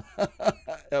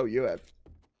 Oh, you have.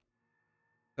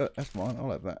 That's mine.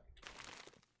 I'll have that.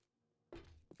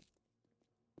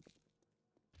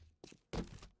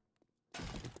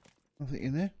 Nothing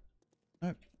in there?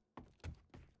 Nope.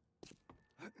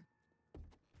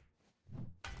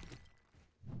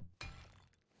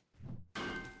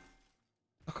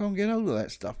 I can't get hold of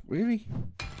that stuff, really.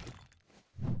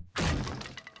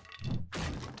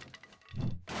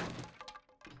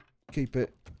 Keep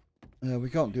it. We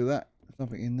can't do that. There's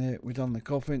nothing in there. We've done the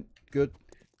coffin. Good.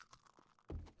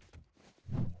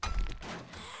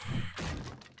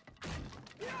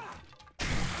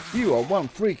 You are one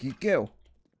freaky girl.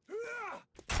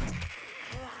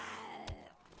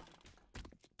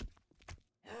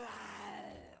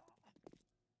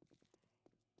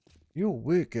 You're a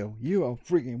weird girl. You are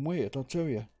freaking weird, I'll tell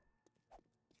you.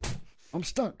 I'm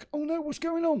stuck. Oh no, what's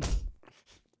going on?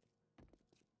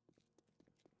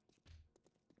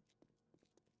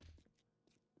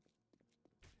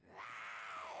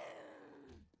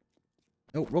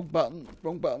 Oh, wrong button.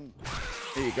 Wrong button.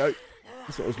 There you go.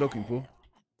 That's what I was looking for.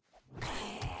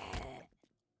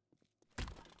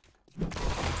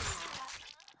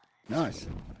 Nice.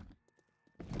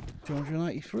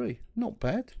 283. Not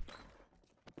bad.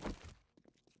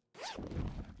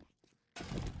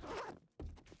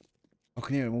 I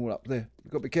can hear them all up there.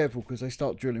 You've got to be careful because they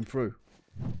start drilling through.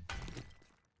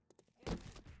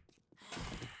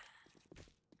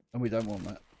 And we don't want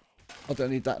that. I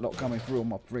don't need that lot coming through on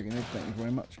my friggin' head, thank you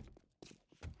very much.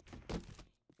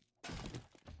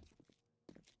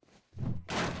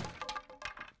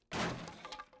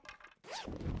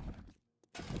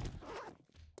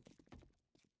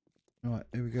 Right,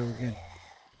 here we go again.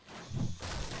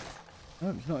 No,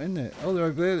 it's not in there. Oh, they're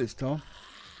over there this time.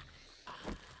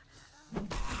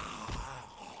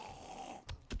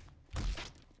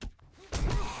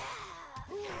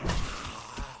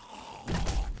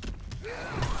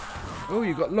 Oh,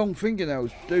 you've got long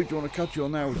fingernails. Dude, do you want to cut your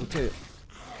nails a tip?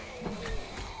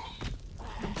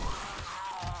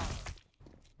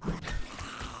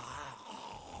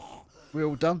 We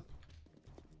all done?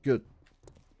 Good.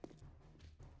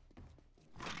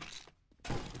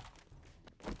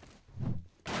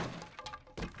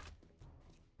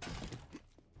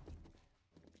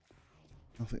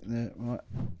 Nothing in there, right.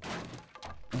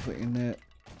 Nothing in there.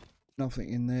 Nothing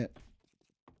in there.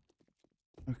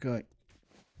 Okay.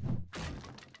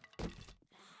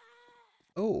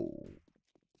 Oh.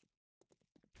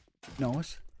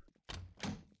 Nice.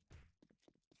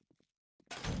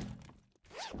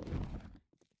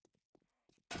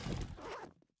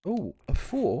 Oh, a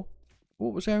 4?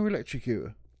 What was our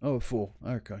electrocutor? Oh, a 4.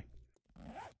 Okay.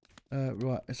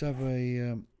 Right, let's have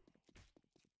a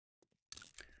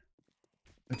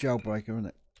jailbreaker, isn't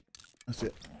it? That's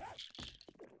it.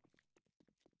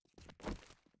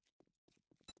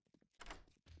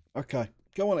 Okay,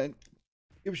 go on in.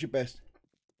 Give us your best.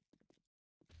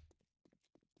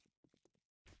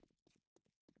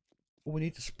 Oh, we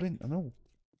need to splint and all.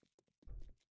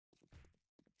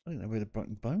 I don't know where the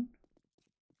broken bone.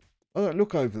 I don't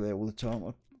look over there all the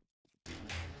time.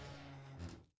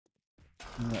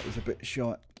 That was a bit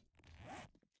shite.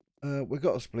 We've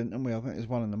got a splint, and I think there's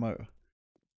one in the motor.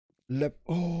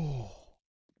 Oh.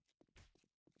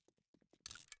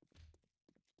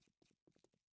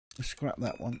 Let's scrap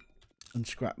that one and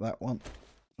scrap that one,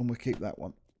 and we'll keep that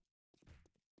one.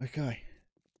 Okay.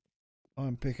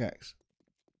 Iron pickaxe.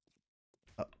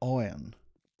 Iron.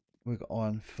 We've got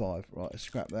iron 5. Right, let's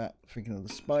scrap that. Thinking of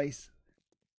the space.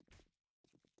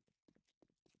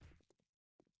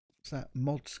 What's that?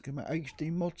 Mod schematic.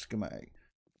 HD mod schematic.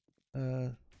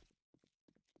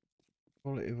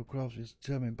 Quality of a craft is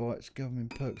determined by its governing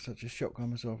perks such as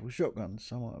shotgun and rifle. Shotguns.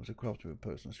 Some items are crafted with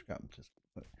personal scrap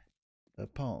to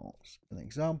parts. An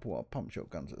example are pump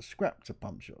shotguns that are scrapped to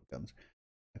pump shotguns.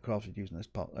 They're crafted using this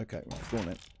part. Okay, right, go on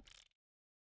in.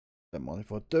 Don't mind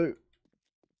if I do.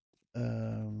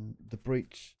 The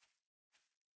breach.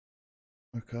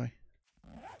 Okay.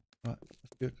 Right,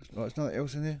 that's good. Right, there's nothing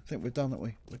else in here. I think we've done that.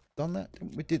 We've done that.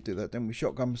 We did do that. Then we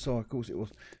shotgun Messiah. Of course it was.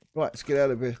 Right, let's get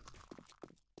out of here.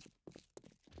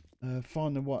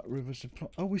 Find the White River supply.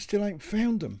 Oh, we still ain't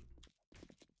found them.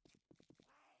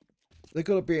 They've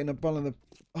got to be in a bun of the.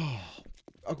 Oh,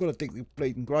 I've got to dig the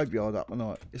bleeding graveyard up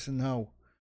tonight. It's in hole.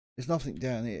 There's nothing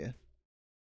down here.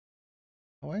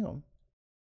 Oh, hang on.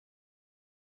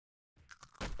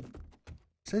 It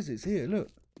says it's here. Look,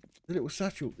 the little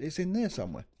satchel. It's in there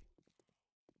somewhere.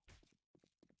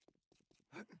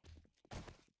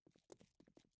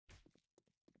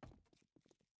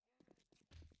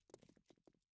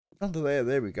 Under there.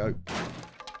 There we go.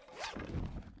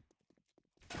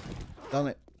 Done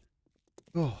it.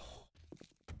 Oh.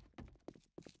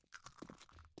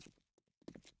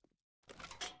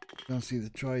 Can't see the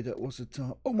trader. What's the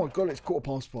time? Oh my god, it's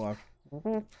 5:15.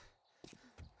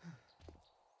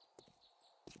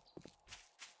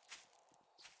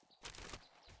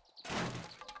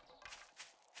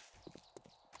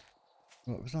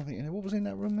 Right, there's nothing in there. What was in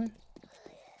that room there?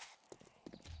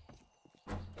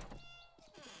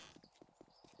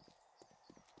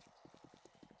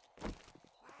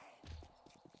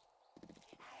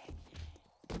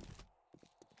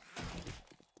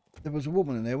 There was a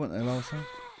woman in there, wasn't there, last time?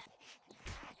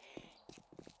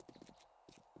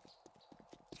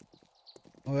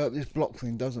 I hope this block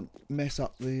thing doesn't mess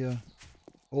up the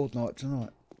Horde night tonight.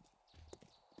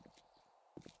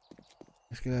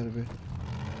 Let's get out of here.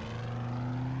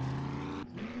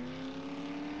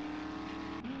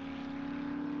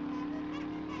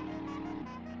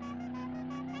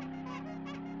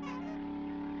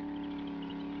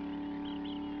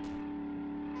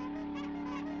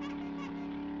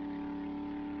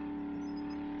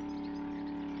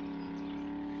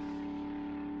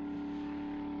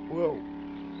 Whoa.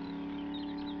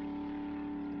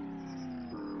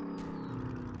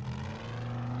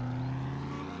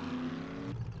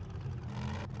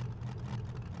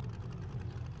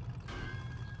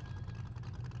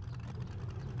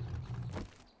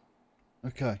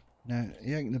 Okay, now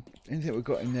he ain't gonna, anything we've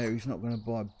got in there he's not going to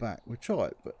buy back. We'll try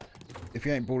it, but if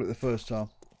he ain't bought it the first time,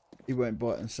 he won't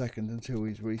buy it in the second until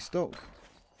he's restocked.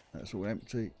 That's all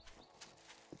empty.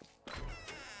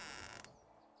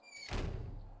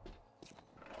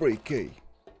 Free key.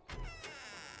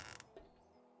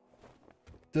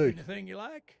 Dude. Anything you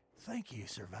like? Thank you,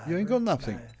 survivor. You ain't got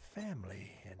nothing. My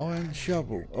family and Iron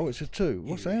shovel. Oh, it's a 2.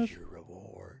 What's that? your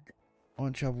reward.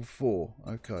 Iron shovel 4.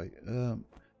 Okay.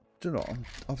 Do you know what?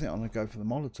 I think I'm going to go for the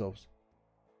Molotovs.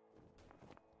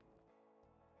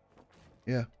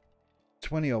 Yeah.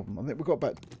 20 of them. I think we've got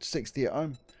about 60 at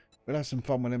home. We'll have some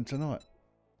fun with them tonight.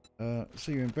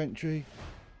 See your inventory.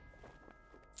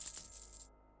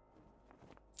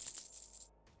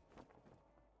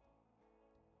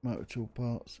 Motor tool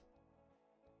parts.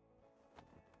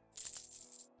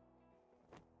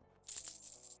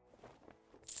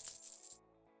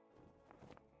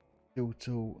 Steel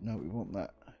tool. No, we want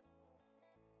that.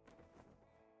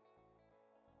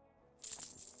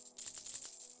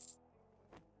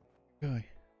 Okay.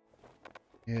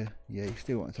 Yeah, you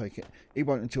still want to take it. He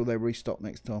won't until they restock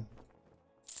next time.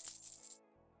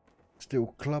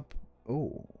 Steel club.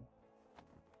 Oh.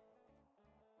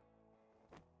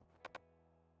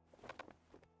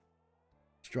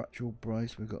 Structural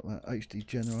brace, we've got that. HD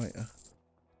generator.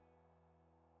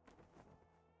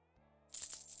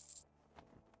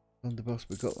 Underbus,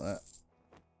 we've got that.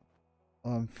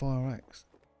 Iron fire axe.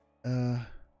 So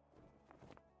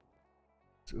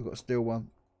we've got a steel one.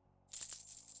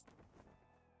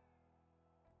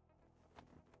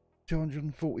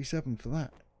 247 for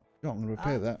that. Not going to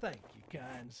repair that. Thank you,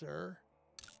 kind sir.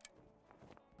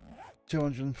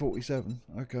 247.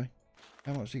 Okay.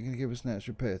 How much are you going to give us now it's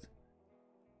repaired?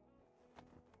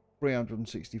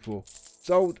 364.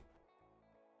 Sold.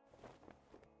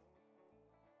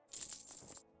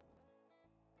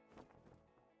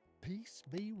 Peace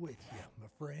be with you, my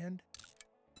friend.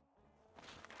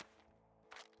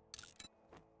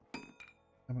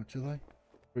 How much are they?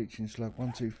 Breaching slug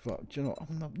 125. Do you know what?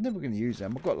 I'm never going to use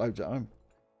them. I've got loads at home.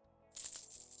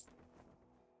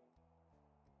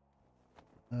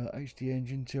 HD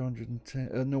engine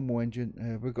 210. Normal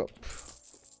engine. We've got.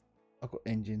 I've got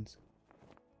engines.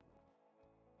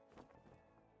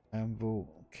 Anvil,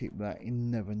 keep that, you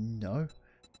never know.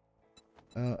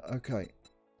 Okay.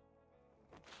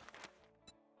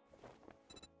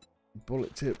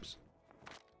 Bullet tips.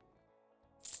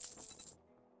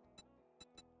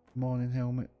 Mining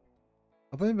helmet.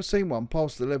 I've never seen one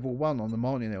past the level 1 on the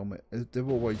mining helmet. They've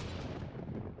always...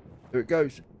 There it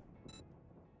goes.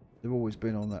 They've always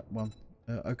been on that one.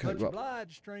 Okay, Much right.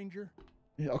 obliged, stranger.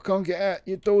 Yeah, I can't get out.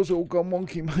 Your door's all gone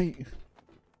wonky, mate.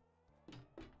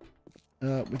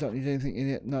 We don't need anything in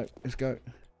it. No, let's go.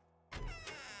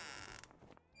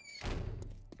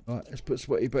 Right, let's put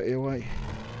Sweaty Betty away.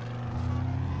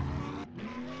 Do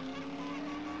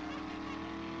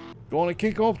you want to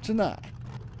kick off tonight?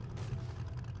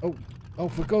 Oh,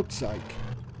 for God's sake.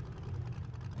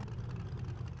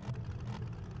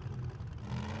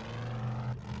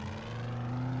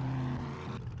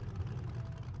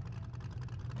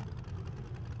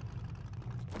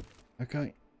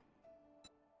 Okay.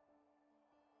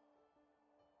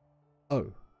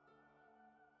 Oh.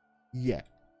 Yeah.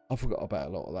 I forgot about a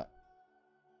lot of that.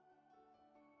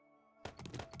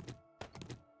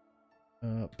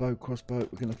 Bow, crossbow,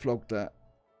 we're going to flog that.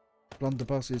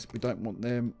 Blunderbusses, we don't want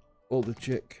them. Or the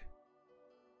chick.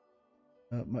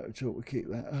 Motor talk, we keep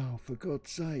that. Oh, for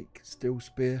God's sake. Steel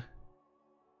spear.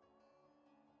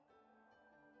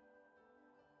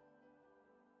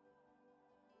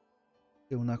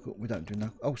 Steel knuckle, we don't do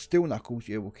knuckles. Oh, steel knuckles,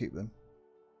 yeah, we'll keep them.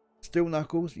 Steel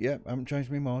knuckles, yeah, I haven't changed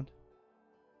my mind.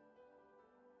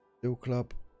 Steel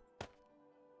club.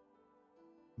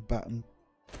 Baton.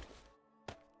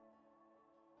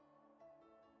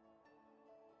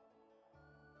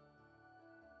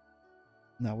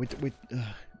 No,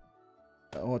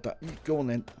 oh, go on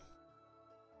then.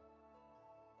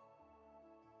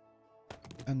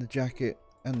 And the jacket,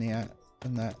 and the hat,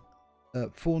 and that.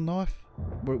 4 knife.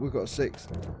 We've got 6.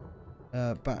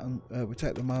 Baton. We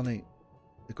take the money.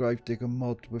 The gravedigger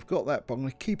mod. We've got that, but I'm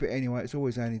going to keep it anyway. It's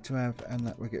always handy to have, and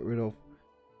that we get rid of.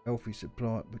 Healthy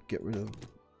supply. We get rid of.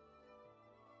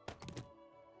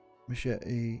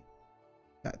 Machete.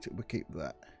 Tactic. We keep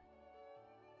that.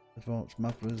 Advanced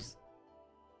mufflers.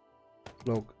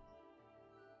 Log.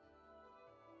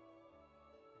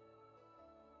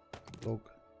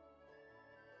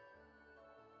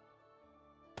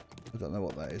 I don't know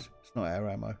what that is. It's not air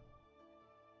ammo.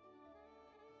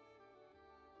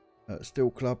 Steel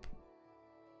club.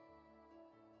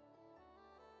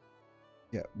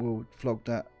 Yeah, we'll flog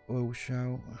that. Oil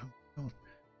shell. Oh, God.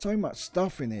 So much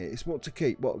stuff in here. It's what to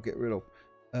keep, what to get rid of.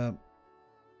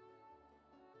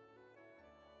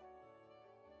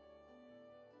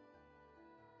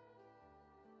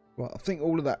 Right, I think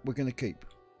all of that we're going to keep.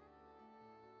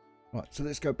 Right, so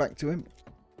let's go back to him.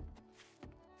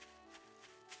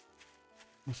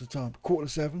 What's the time?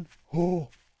 6:45. Oh,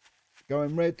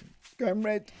 going red. Going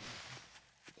red.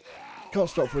 Can't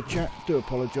stop for a chat. Do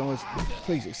apologise.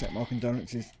 Please accept my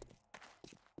condolences.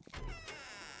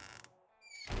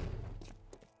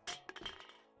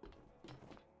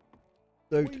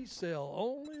 Dude. We sell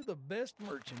only the best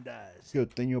merchandise.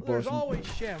 Good, then you're There's bossing. always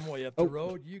Shamway up the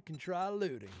road. You can try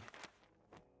looting.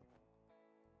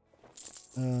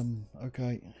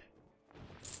 Okay.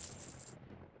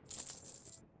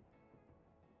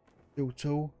 Steel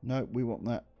tool? No, we want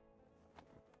that.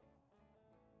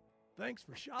 Thanks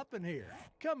for shopping here.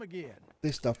 Come again.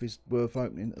 This stuff is worth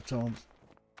opening at times.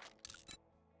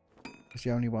 It's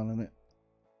the only one, isn't it?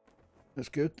 That's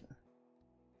good.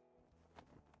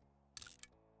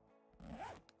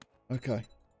 Okay.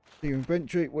 So your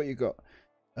inventory, what you got?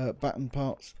 Baton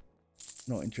parts.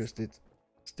 Not interested.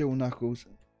 Steel knuckles.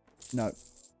 No,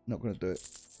 not going to do it.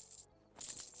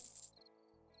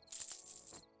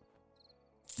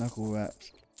 Knuckle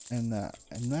wraps. And that.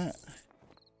 And that.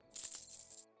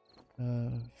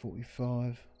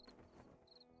 45.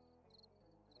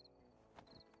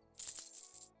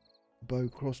 Bow,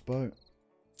 crossbow.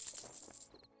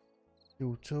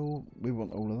 Steel tool. We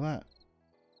want all of that.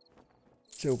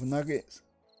 Silver nuggets.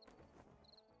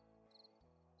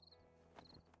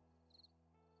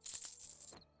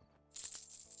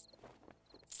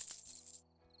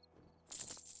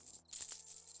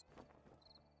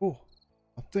 Oh,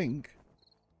 I think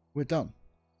we're done.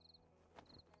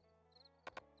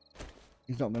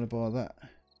 He's not going to buy that.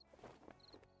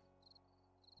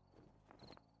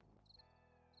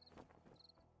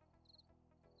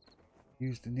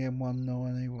 Used in the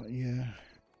M19. Yeah,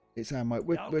 it's ammo.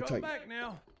 We're taking. Back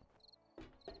now.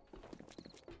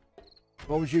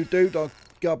 What was you, dude? I'll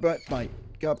go to bed, mate.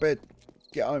 Go to bed.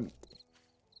 Get home.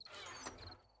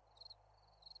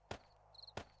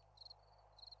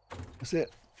 That's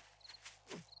it.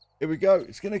 Here we go.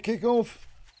 It's going to kick off.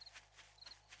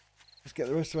 Let's get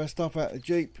the rest of our stuff out of the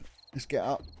Jeep. Let's get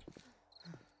up.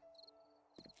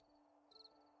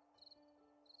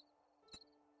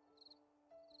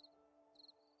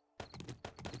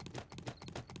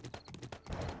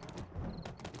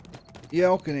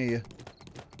 Yeah, I can hear you.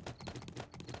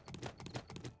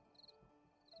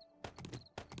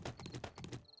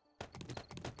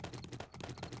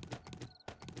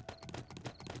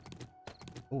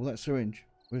 Oh, that syringe.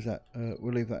 Where's that?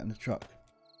 We'll leave that in the truck.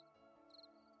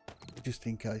 Just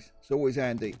in case. It's always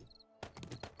handy.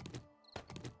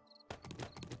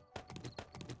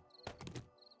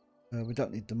 We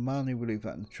don't need the money. We'll leave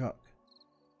that in the truck.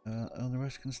 And the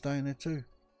rest can stay in there too.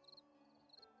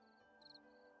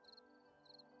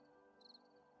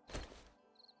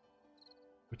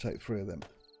 We'll take 3 of them.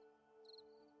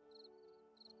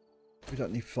 We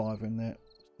don't need 5 in there.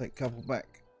 Take a couple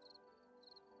back.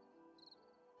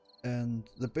 And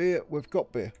the beer, we've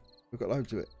got beer. We've got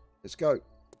loads of it. Let's go.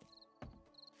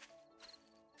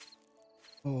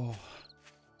 Oh,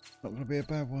 not going to be a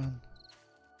bad one.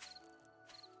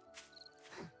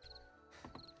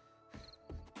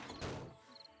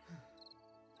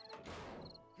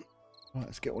 Right,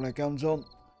 let's get all our guns on.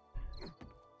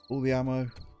 All the ammo.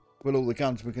 Well, all the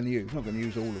guns we're going to use. Not going to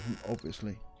use all of them,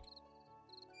 obviously.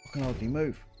 I can hardly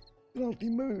move. I can hardly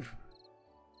move.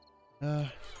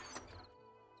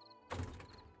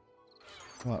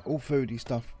 Right, all foody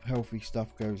stuff, healthy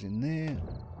stuff goes in there.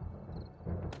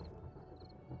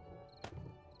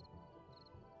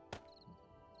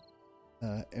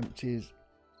 Empties.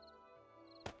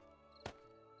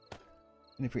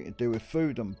 Anything to do with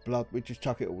food and blood, we just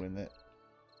chuck it all in there.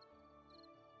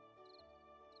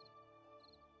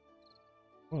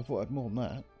 Well, I thought I had more than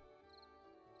that.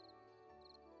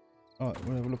 Alright,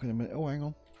 we'll have a look in a minute. Oh, hang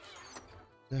on.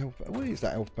 The health pack. What is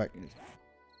that health pack?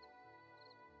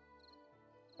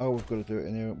 Oh, we've got to do it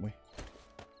in here, haven't we?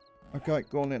 Okay,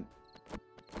 go on then.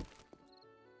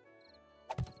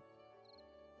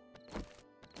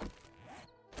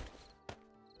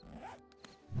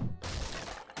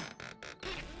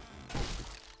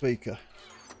 Beaker.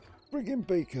 Bring in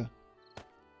Beaker.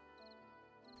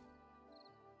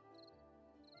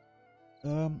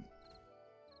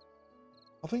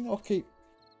 I think I'll keep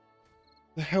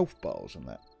the health bars and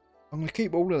that. I'm going to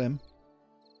keep all of them.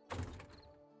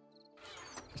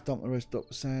 Just dump the rest up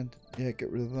the sand. Yeah,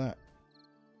 get rid of that.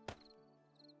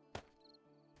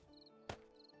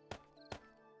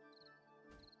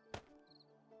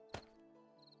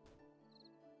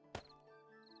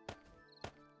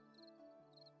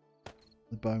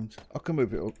 The bones. I can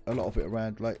move it, a lot of it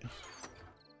around later.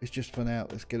 It's just for now.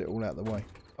 Let's get it all out of the way.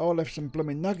 Oh, I left some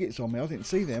blooming nuggets on me. I didn't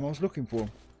see them. I was looking for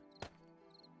them.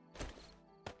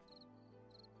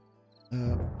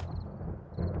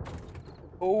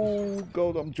 Oh,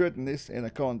 God, I'm dreading this in a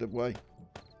kind of way.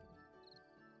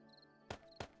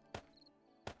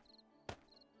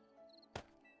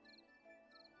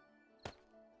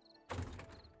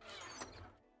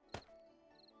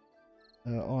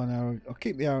 Iron arrow. I'll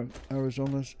keep the arrows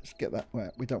on us. Let's get that.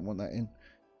 Well, we don't want that in.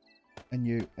 And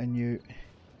you.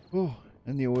 Oh,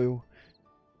 and the oil.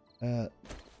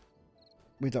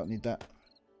 We don't need that.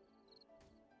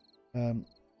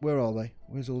 Where are they?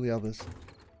 Where's all the others?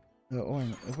 Oh,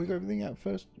 hang on. Have we got everything out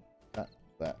first? That.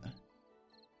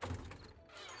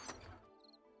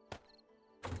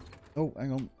 Oh,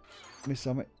 hang on. Miss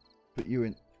something. Put you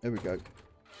in. There we go.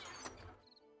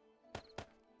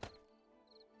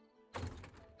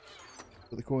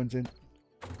 Put the coins in.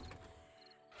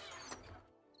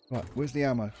 Right, where's the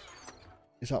ammo?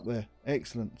 It's up there.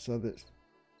 Excellent. So that's...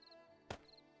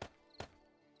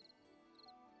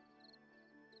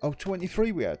 Oh,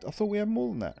 23 we had. I thought we had more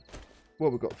than that. Well,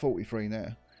 we've got 43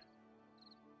 now.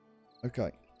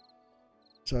 Okay.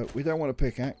 So we don't want a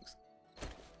pickaxe.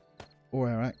 Or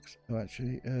our axe. Oh,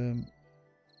 actually,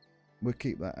 we'll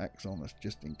keep that axe on us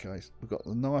just in case. We've got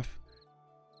the knife.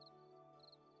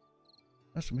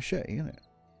 That's a machete, isn't it?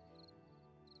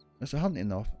 That's a hunting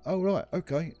knife. Oh, right.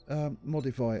 Okay.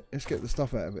 Modify it. Let's get the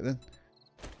stuff out of it then.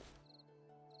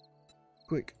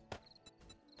 Quick.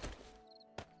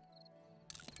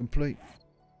 Complete.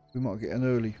 We might get an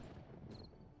early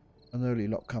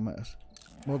lock come at us.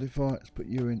 Modify. Let's put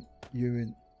you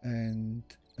in, and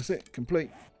that's it.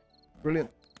 Complete.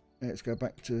 Brilliant. Let's go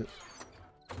back to...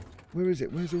 Where is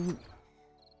it? Where's all...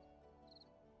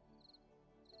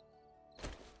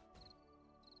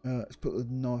 let's put the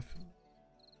knife...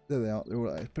 There they are. They're all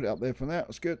right. Let's put it up there for now.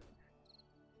 That's good.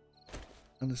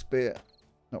 And the spear.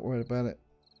 Not worried about it.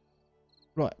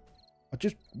 Right. I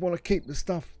just want to keep the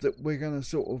stuff that we're going to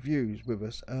sort of use with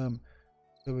us.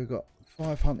 So we've got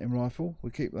 5 hunting rifle.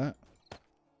 We'll keep that.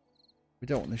 We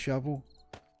don't want the shovel.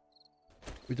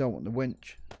 We don't want the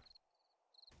winch.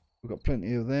 We've got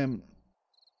plenty of them.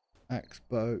 Axe,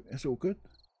 bow. It's all good.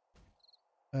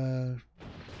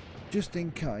 Just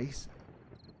in case,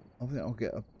 I think I'll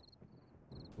get a...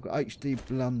 I've got HD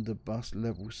blunderbuss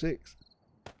level 6.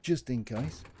 Just in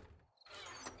case.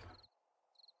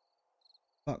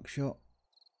 Buckshot.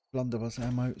 Blunderbuss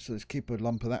ammo. So let's keep a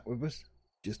lump of that with us.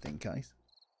 Just in case.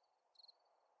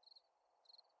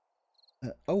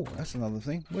 Oh, that's another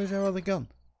thing. Where's our other gun?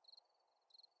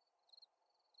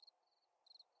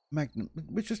 Magnum.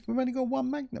 We've only got 1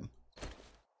 Magnum.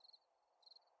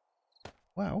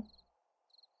 Wow.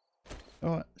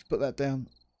 Alright, let's put that down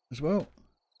as well.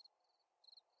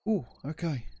 Oh,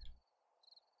 okay.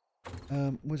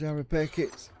 Where's our repair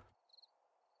kits?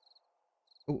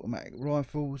 Automatic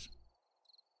rifles.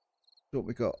 So what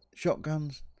we got?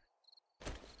 Shotguns.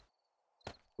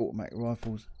 Automatic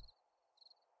rifles.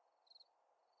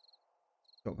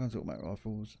 Shotguns, automatic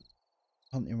rifles.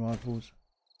 Hunting rifles.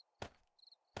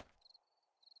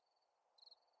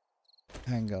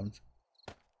 Handguns.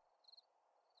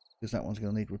 Because that one's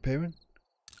going to need repairing.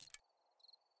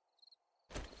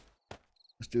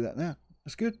 Let's do that now.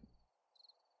 That's good.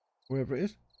 Wherever it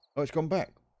is. Oh, it's gone back.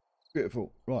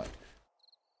 Beautiful. Right.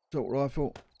 Assault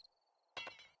rifle.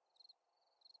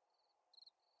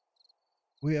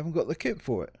 We haven't got the kit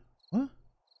for it. What?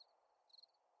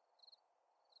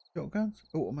 Shotguns?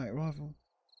 Automatic rifle.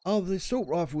 Oh, the assault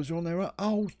rifles are on there.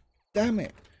 Oh, damn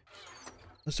it.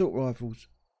 Assault rifles.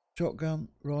 Shotgun,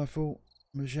 rifle,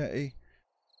 machete.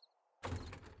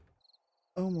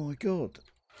 Oh my god.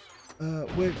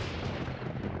 Where?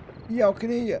 Yeah, I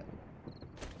can hear you.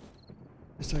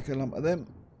 Let's take a lump of them.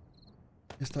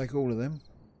 Let's take all of them.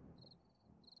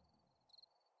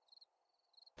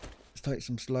 Let's take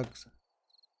some slugs.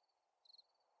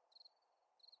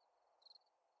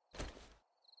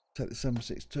 Take the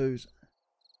 7.62s.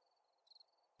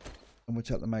 And we'll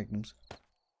take the magnums.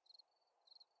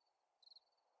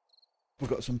 We've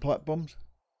got some pipe bombs.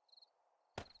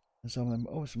 And some of them,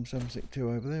 oh, some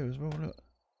 7.62 over there as well, look.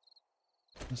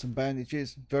 And some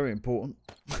bandages, very important.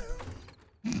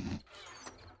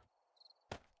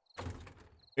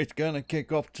 It's gonna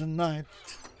kick off tonight.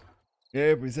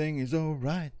 Everything is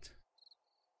alright.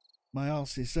 My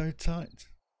arse is so tight.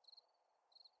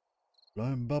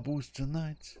 Blowing bubbles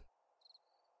tonight.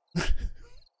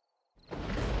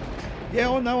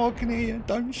 Yeah, I know, I can hear you.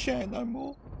 Don't shout no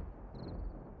more.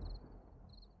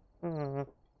 I've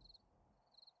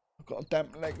got a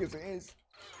damp leg as it is.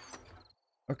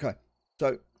 Okay,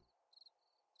 so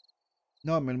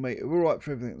 9mm, we're right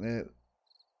for everything there.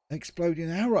 Exploding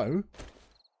arrow?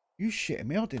 You shitting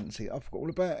me? I didn't see it. I forgot all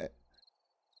about it.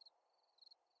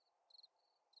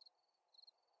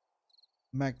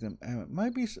 Magnum ammo.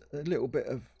 Maybe a little bit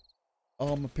of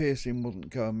armor piercing wouldn't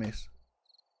go amiss.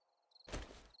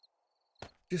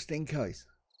 Just in case.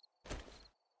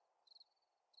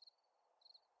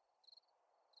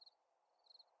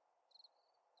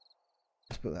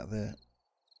 Let's put that there.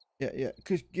 Yeah,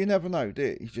 because you never know,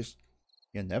 do you?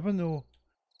 You never know.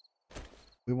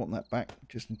 We want that back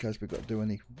just in case we've got to do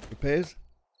any repairs.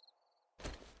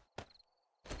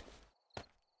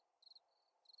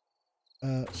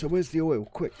 So where's the oil?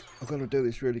 Quick, I've got to do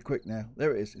this really quick now.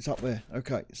 There it is, it's up there.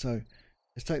 Okay, so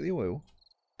let's take the oil.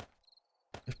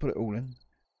 Let's put it all in.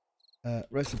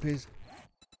 Recipes.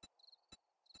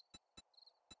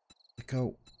 The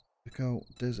Colt,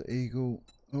 Desert Eagle.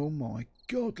 Oh my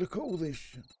god, look at all this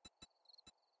shit.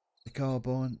 The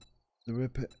carbine, the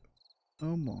ripper.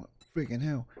 Oh my friggin'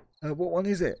 hell. What one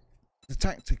is it? The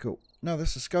tactical. No,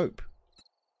 that's a scope.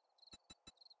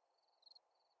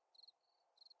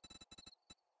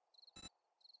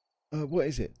 What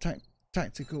is it?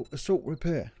 Tactical assault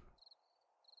repair.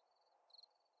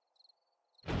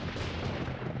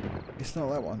 It's not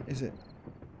that one, is it?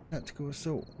 Tactical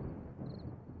assault.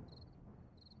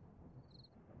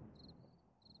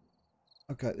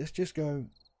 Okay, let's just go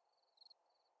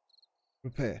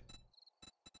repair.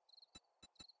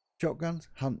 Shotguns,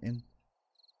 hunting,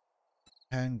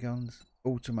 handguns,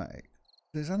 automatic.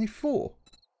 There's only 4.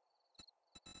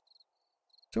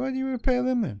 So how do you repair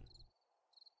them then?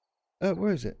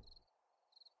 Where is it?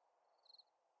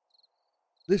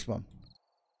 This one.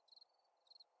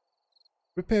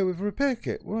 Repair with a repair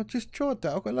kit. Well, I just tried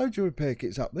that. I've got loads of repair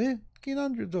kits up there. Getting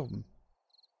hundreds of them.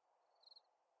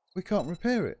 We can't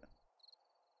repair it.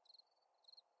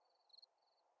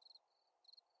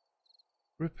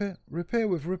 Repair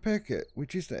with repair kit,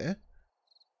 which is there.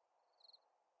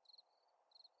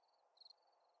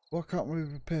 Why can't we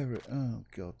repair it? Oh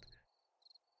god.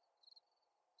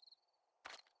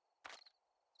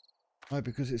 No,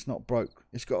 because it's not broke.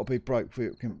 It's got to be broke for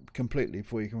it completely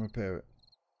before you can repair it.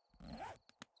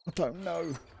 I don't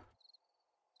know.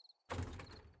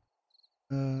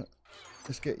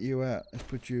 Let's get you out. Let's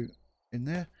put you in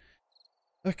there.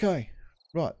 Okay.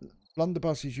 Right.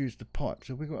 Blunderbuss has used the pipe.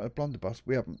 So we've got a blunderbuss.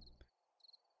 We haven't.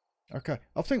 Okay.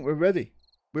 I think we're ready.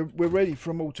 We're ready for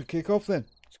them all to kick off then.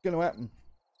 It's going to happen.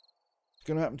 It's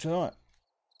going to happen tonight.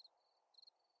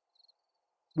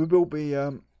 We will be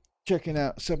checking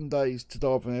out 7 days to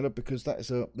Die Vanilla because that is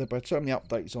there've been so many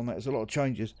updates on that. There's a lot of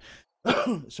changes.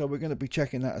 So we're going to be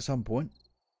checking that at some point.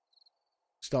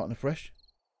 Starting afresh.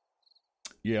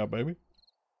 Yeah, baby.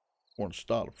 Want to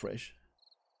start afresh.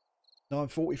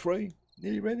 9:43.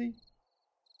 Nearly ready.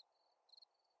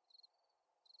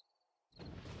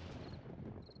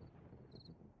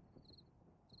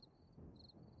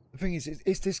 The thing is,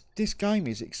 this game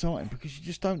is exciting because you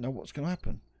just don't know what's going to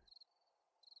happen.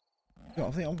 I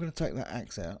think I'm going to take that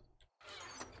axe out.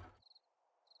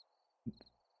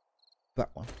 That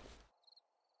one.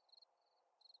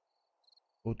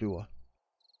 Or do I?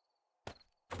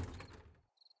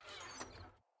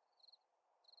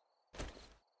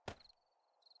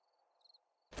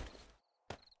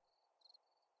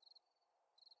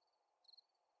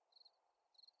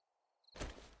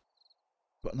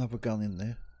 got another gun in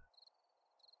there.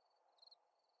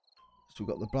 So we've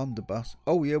got the blunderbuss.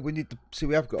 Oh yeah, we need the... See,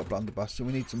 we have got a blunderbuss, so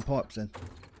we need some pipes then.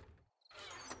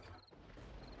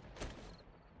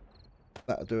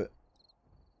 That'll do it.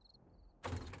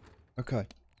 Okay,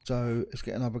 so let's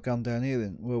get another gun down here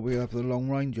then. Well, we have the Long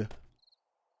Ranger.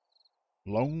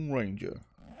 Long Ranger.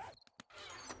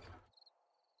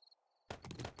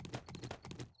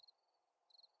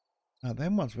 Now,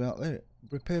 them ones were out there.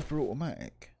 Repair for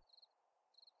automatic.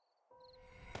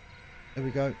 There we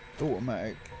go.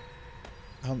 Automatic.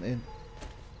 Hunting.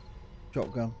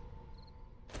 Shotgun.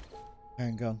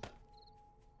 Handgun.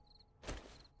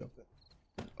 Shotgun.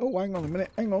 Oh, hang on a minute.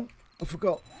 Hang on. I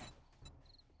forgot.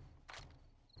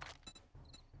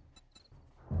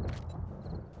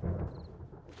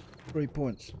 Three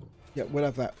points. Yeah, we'll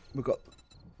have that. We've got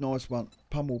nice one.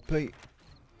 Pummel Pete.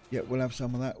 Yeah, we'll have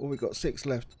some of that. Well, we've got 6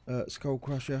 left. Skull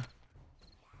Crusher.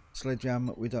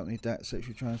 Sledgehammer, we don't need that.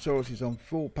 Sexual Tyrannosaurus is on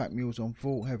full. Pack Mules on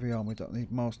full. Heavy Arm, we don't need.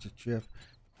 Master Chef.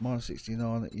 Minus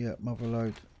 69. Yeah, Mother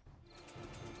Load.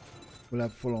 We'll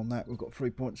have full on that. We've got 3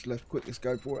 points left. Quick, let's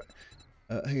go for it.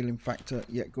 Healing Factor.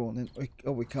 Yeah, go on then.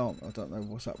 Oh, we can't. I don't know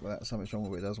what's up with that. Something's wrong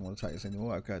with it. It doesn't want to take us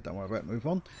anymore. Okay, don't worry about it. Move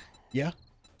on. Yeah.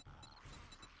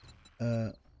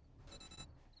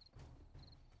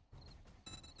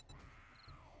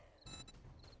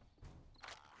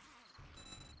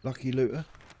 Lucky Looter.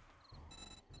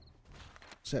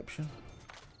 Perception.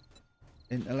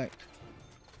 Intellect.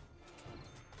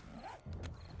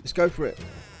 Let's go for it.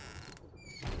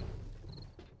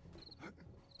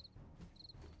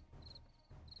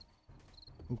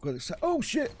 We've got it. Oh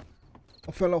shit!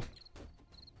 I fell off.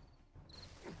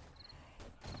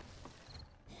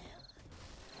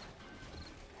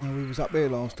 No, we was up there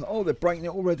last time. Oh, they're breaking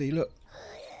it already. Look.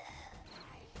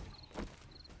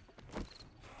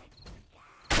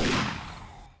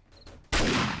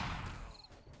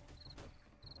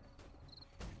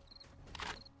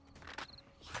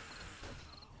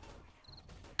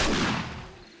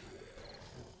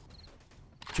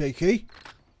 Cheeky.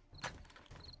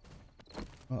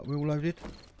 Right, we're all loaded.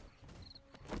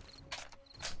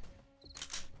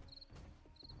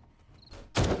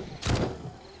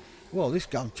 Well, this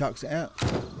gun chucks it out.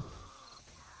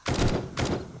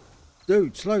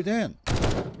 Dude, slow down.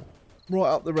 Right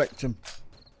up the rectum.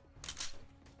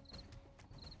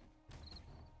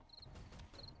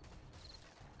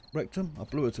 Rectum? I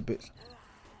blew it to bits.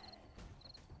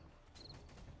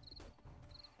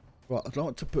 Right, I'd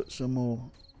like to put some more...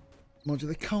 Mind you,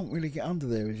 they can't really get under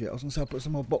there as yet. I was going to say I'll put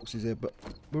some more boxes here, but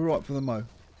we're right for the mo.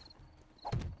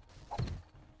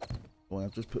 Well,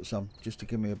 I've just put some, just to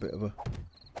give me a bit of a...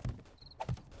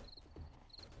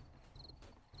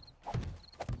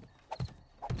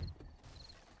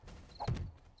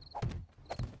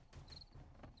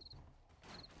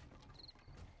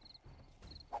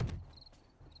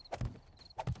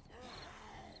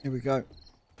 Here we go.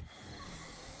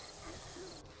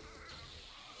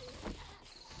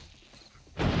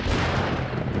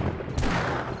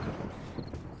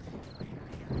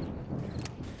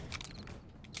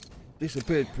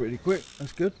 Disappeared pretty quick,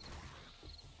 that's good.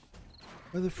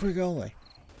 Where the frig are they?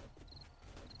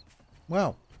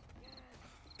 Wow.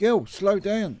 Gil, slow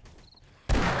down.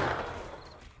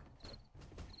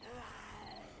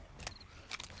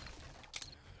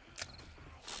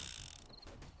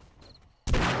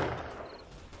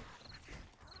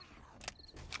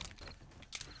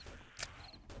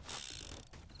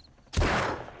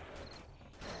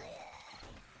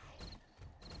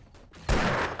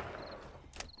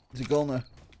 Is it gone there?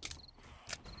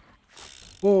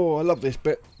 Oh, I love this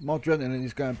bit. My adrenaline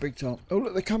is going big time. Oh,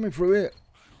 look, they're coming through here.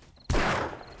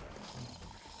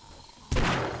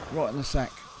 Right in the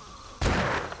sack.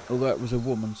 Although it was a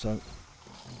woman, so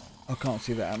I can't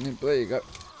see that happening. But there you go.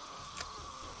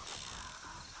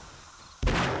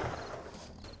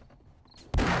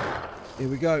 Here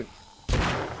we go.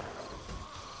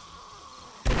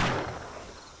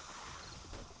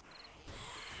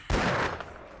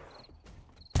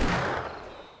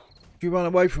 You run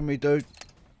away from me, dude.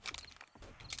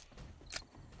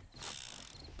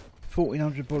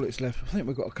 1,400 bullets left. I think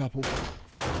we've got a couple.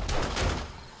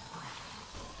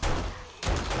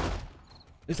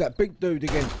 There's that big dude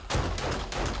again.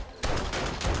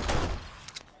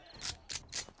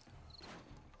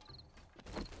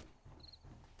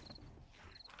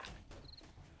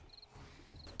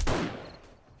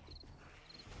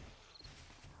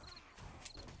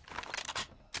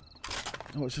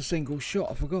 Oh, it's a single shot.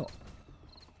 I forgot.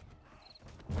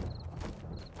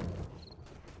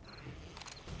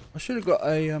 I should have got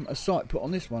a sight put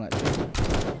on this one actually.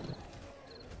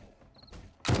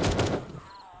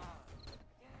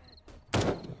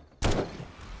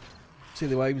 See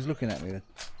the way he was looking at me then?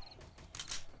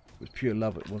 It was pure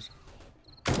love, it was.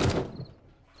 Oh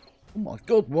my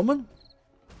God, woman!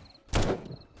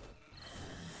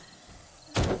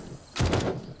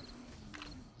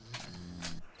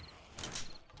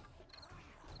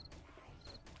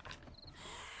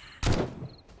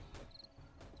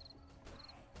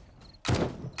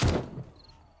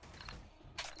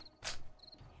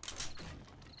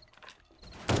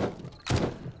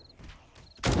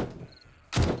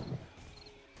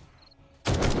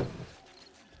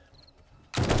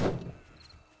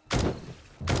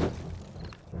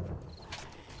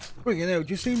 Friggin' hell, do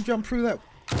you see him jump through that,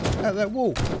 out that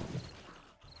wall?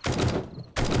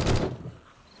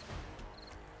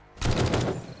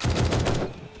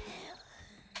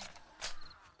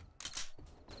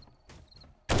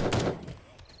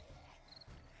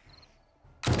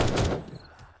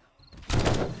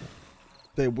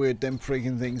 They're weird, them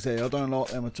friggin' things there. I don't like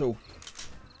them at all.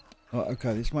 Right,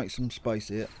 okay, let's make some space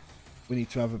here. We need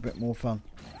to have a bit more fun.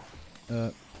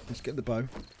 Let's get the bow.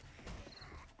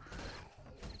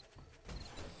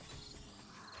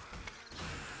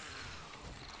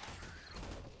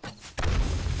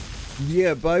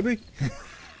 Yeah, baby.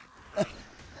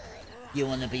 You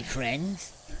want to be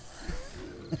friends?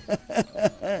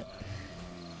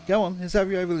 Go on, let's have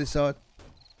you over this side.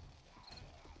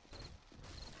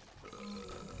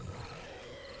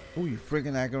 Oh, you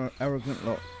friggin' arrogant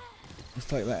lot. Let's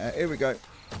take that out. Here we go.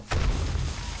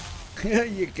 There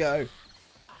you go.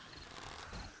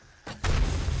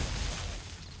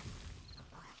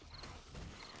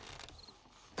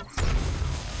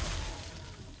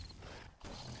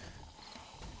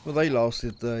 Well, they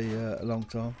lasted a long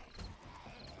time.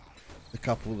 The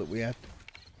couple that we had.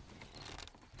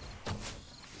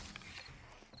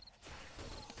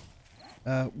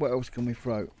 What else can we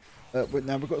throw?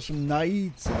 Now we've got some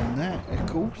nades and that,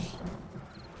 of course.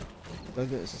 So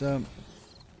that's we've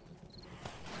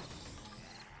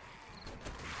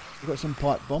got some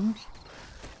pipe bombs.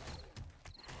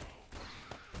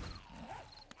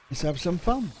 Let's have some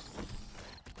fun.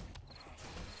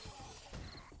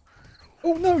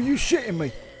 Oh no, you shitting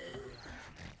me!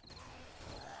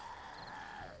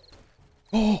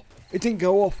 Oh, it didn't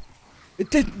go off.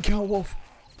 It didn't go off.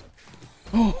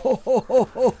 Oh, ho, ho, ho,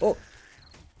 ho, ho.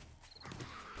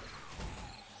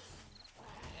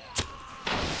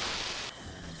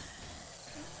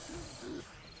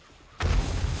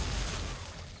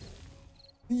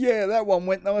 Yeah, that one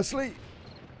went nicely.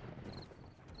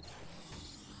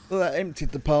 Well, that emptied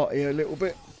the party a little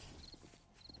bit.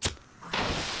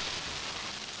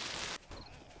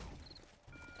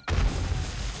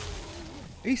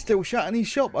 He's still shutting his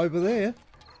shop over there.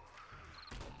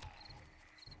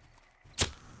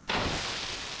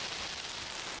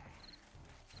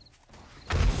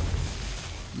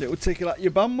 Little tickle up your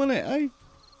bum, wasn't it, eh?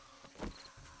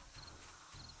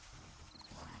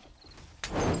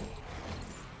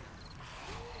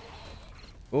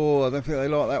 Oh, I don't think they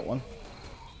like that one.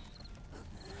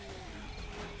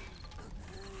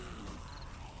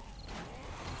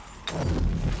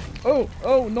 Oh,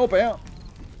 oh, knob out.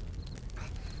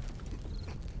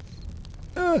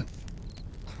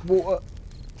 Water.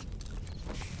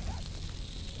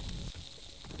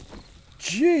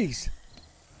 Jeez.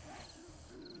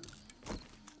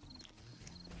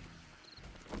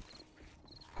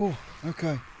 Oh,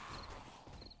 okay.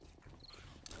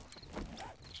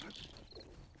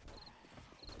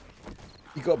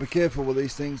 You got to be careful with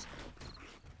these things.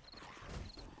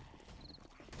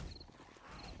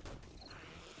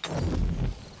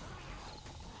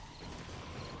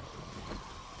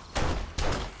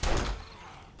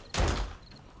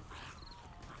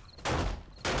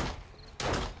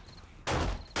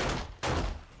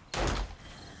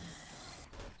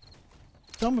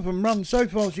 Some of them run so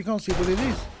fast you can't see what it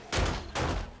is.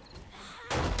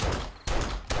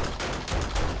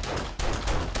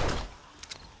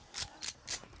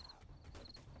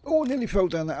 Oh, I nearly fell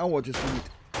down that hole I just made.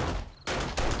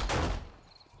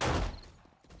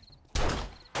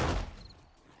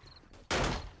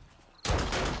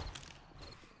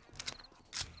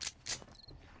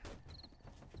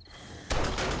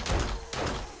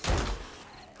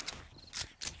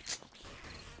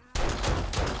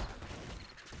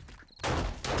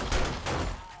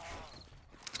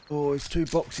 Oh, it's 2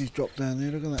 boxes dropped down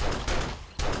there, look at that.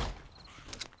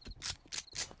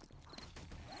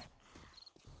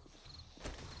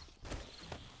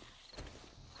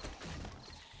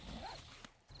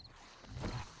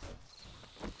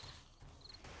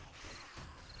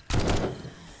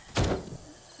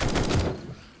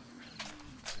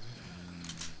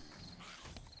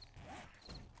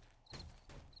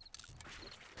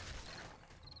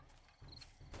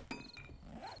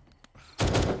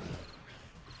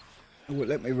 Oh, it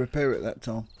let me repair it that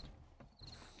time.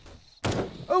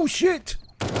 Oh shit!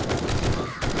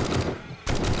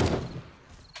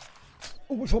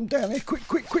 Oh, if I'm down here, quick,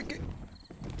 quick, quick!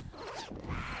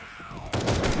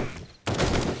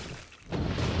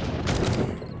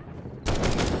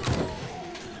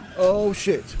 Oh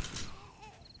shit!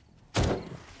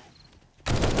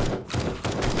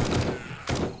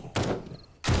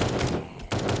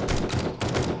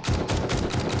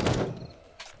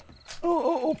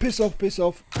 Oh, piss off, piss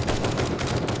off.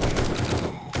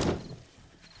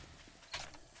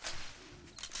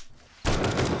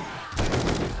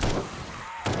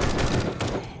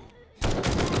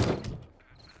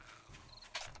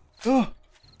 Oh.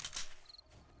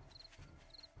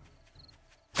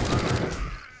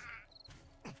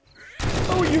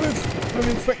 Oh, you have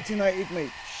infectinated me.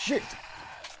 Shit.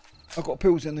 I've got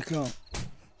pills in the car.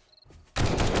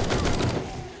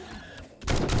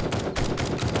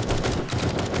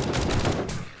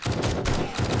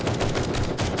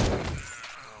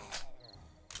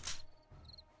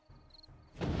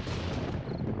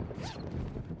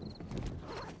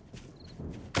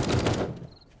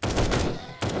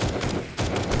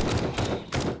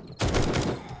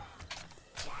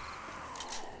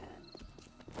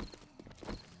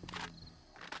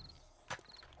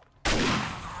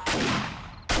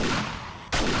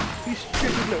 These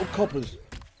stupid little coppers.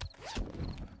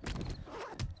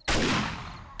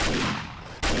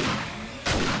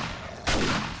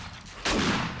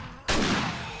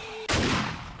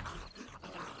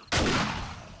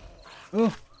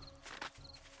 Oh.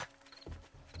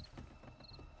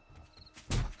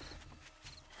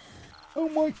 Oh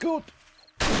my god.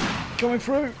 Coming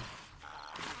through.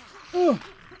 Oh.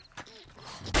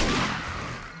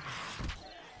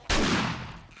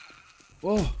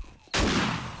 Whoa.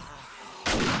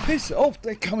 Piss off,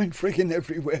 they're coming friggin'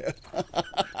 everywhere.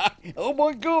 Oh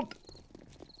my god.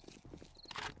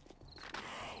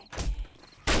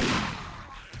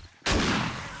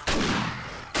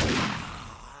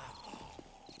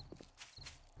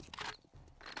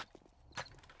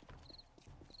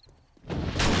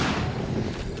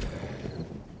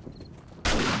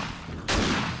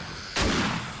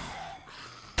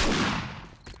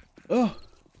 Oh.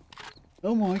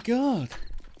 Oh my god.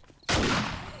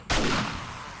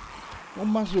 What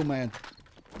muscle man?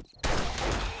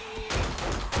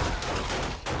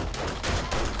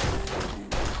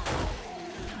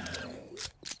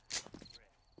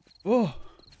 Oh.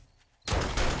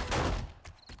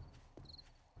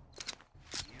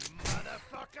 You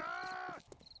motherfucker!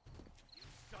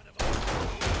 You son of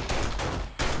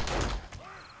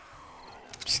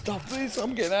a... Stop this,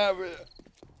 I'm getting out of here.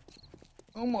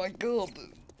 Oh my god.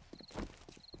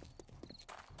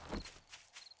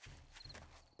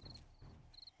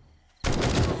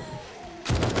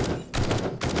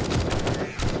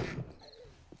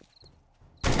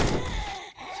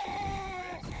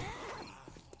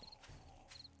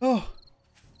 Oh.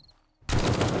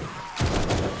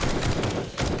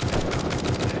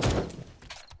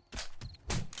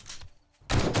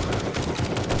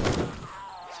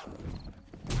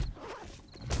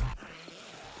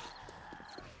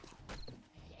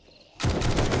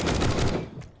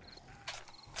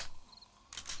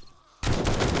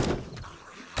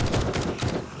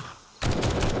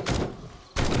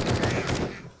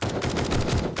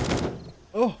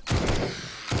 Oh.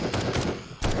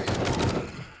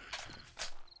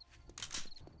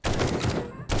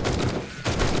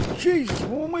 Jesus,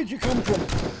 well, where'd you come from?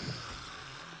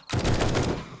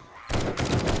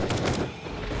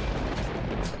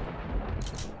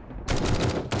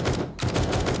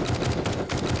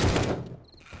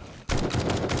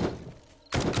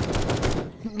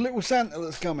 Little Santa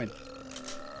that's coming.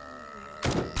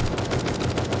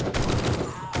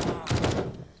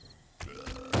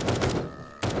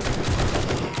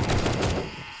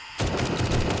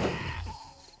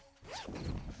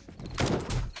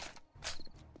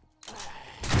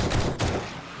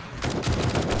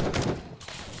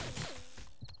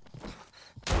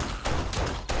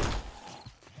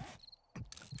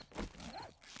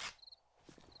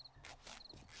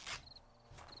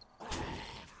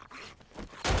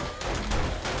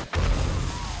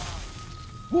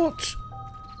 What?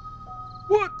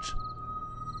 What?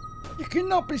 You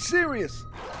cannot be serious.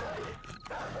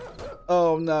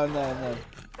 Oh, no, no, no.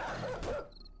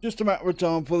 Just a matter of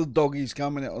time for the doggies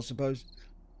coming out, I suppose.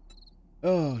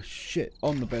 Oh, shit.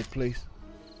 On the bed, please.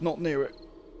 Not near it.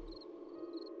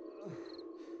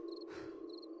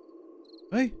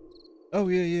 Hey? Oh,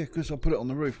 yeah, yeah, because I put it on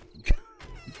the roof.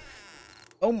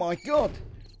 Oh, my God.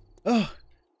 Oh,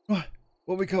 right.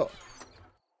 What we got?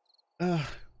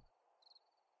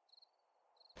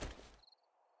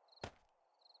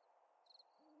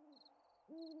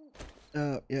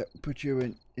 Yeah, put you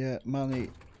in. Yeah, money.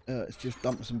 Let's just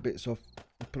dump some bits off.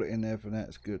 Put it in there for now.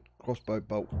 It's good. Crossbow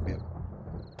bolt. Yeah.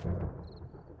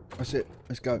 That's it.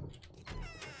 Let's go.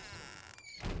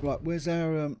 Right, where's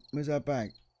our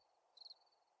bag?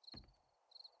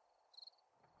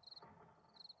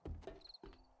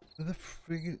 Where the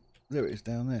frig? There it is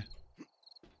down there.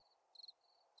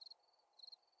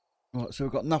 Right, so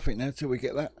we've got nothing now till we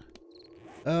get that.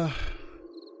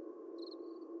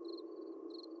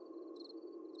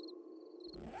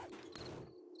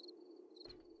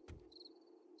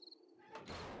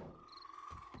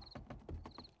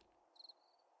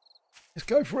 Let's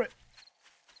go for it.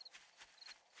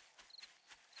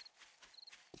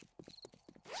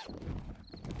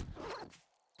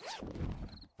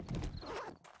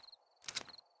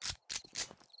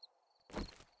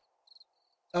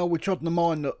 Oh, we trod the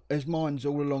mine. Look, there's mines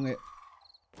all along it.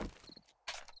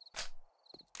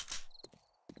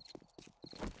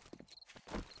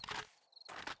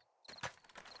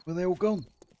 Well, they're all gone.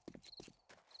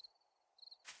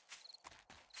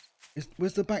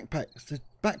 Where's the backpacks? The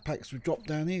backpacks were dropped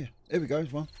down here. Here we go,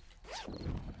 there's one.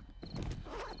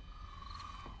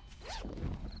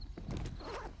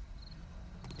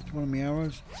 It's one of my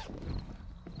arrows.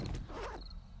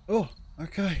 Oh,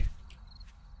 okay.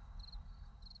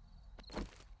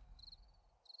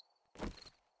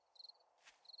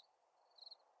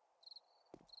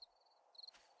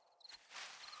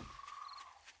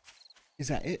 Is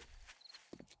that it?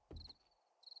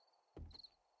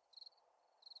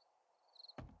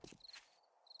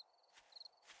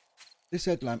 This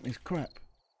headlamp is crap.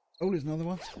 Oh, there's another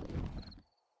one.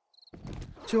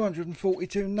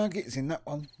 242 nuggets in that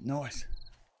one. Nice.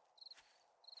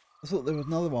 I thought there was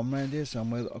another one around here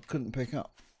somewhere that I couldn't pick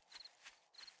up.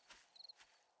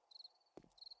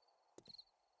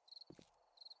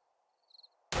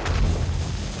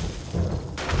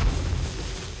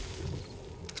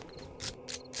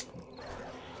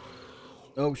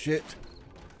 Oh shit.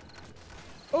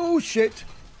 Oh shit.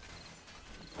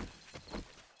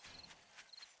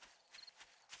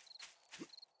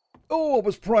 Oh, I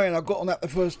was praying I got on that the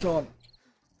first time.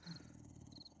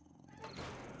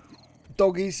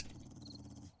 Doggies.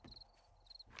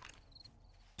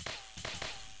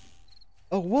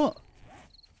 Oh, what?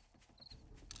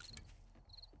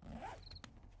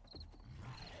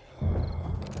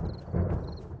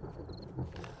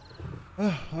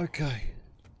 Oh, okay.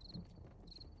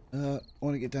 I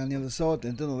want to get down the other side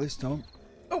then, don't I, this time?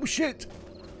 Oh, shit!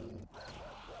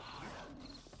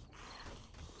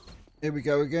 Here we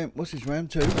go again. What's this, round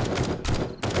 2?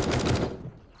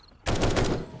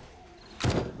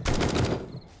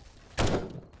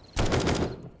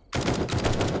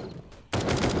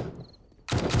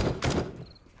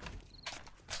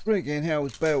 Friggin'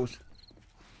 hell's bells.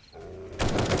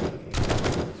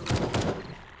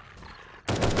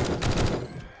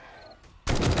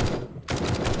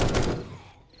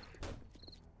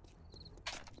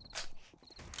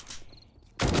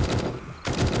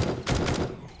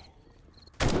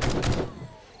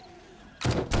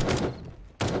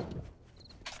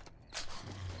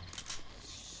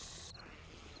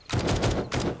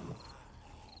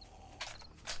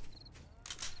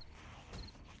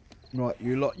 Right,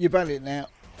 you lot, you've had it now.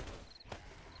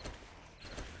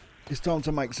 It's time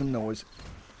to make some noise.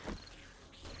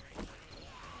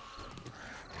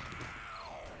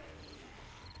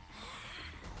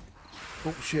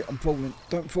 Oh shit, I'm falling.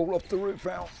 Don't fall off the roof,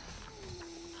 Al.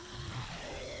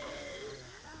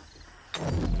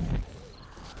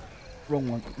 Wrong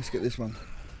one. Let's get this one.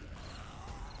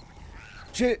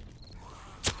 Shit.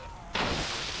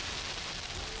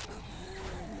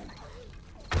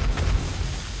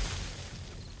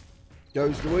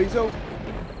 Goes the weasel.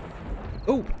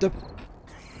 Oh, it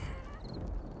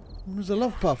was a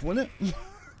love puff, wasn't it?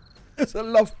 It's a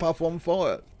love puff on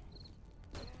fire.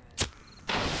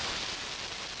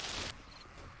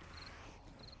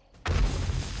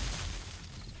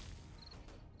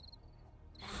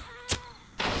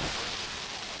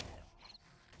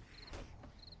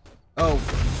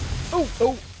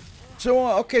 Oh, it's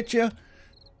alright, I'll catch you.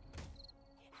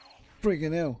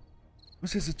 Friggin' hell.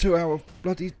 This is a 2-hour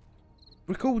bloody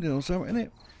recording or something, isn't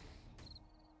it?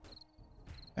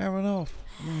 Hour and a half.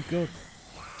 Oh my god.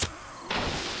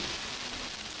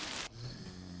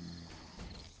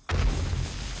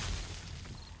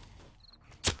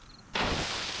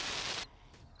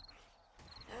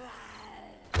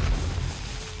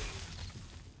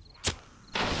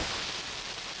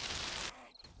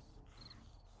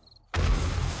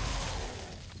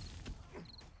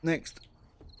 Next.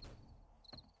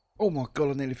 Oh my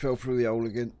god, I nearly fell through the hole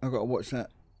again. I've got to watch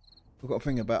that. I've got a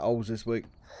thing about holes this week.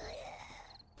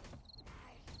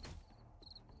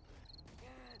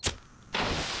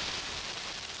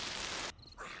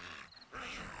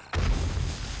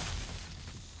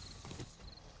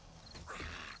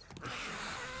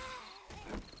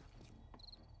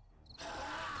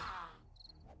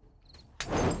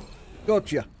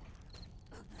 Gotcha.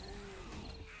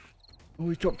 Oh,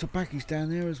 he dropped a package down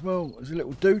there as well. There's a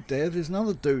little dude there. There's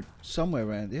another dude somewhere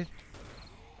around here.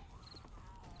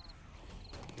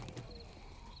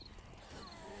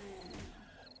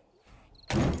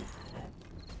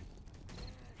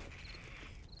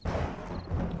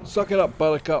 Suck it up,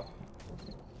 Buttercup.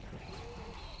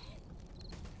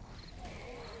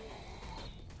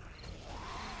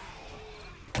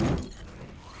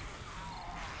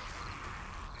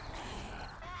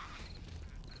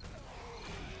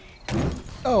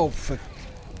 Oh, for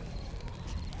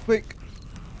quick.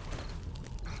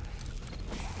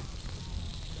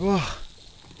 Oh,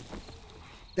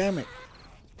 damn it.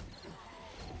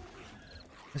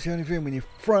 That's the only thing, when you're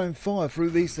throwing fire through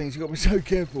these things, you've got to be so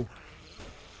careful.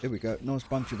 There we go, nice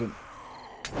bunch of them.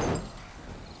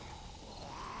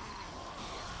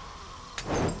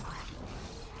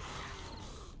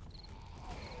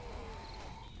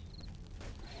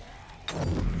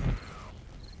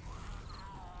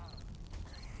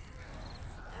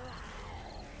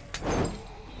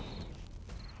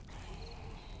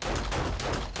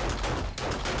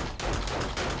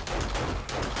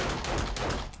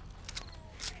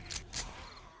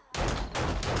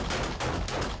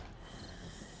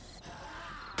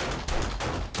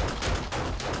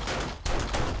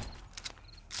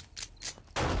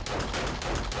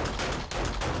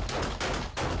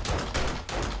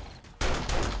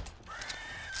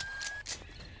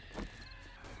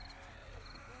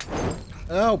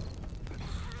 Oh,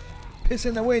 piss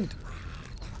in the wind.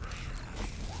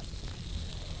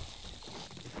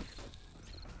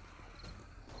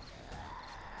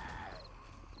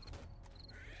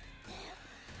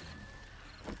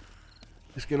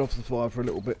 Let's get off the fire for a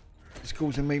little bit. It's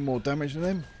causing me more damage than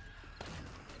them.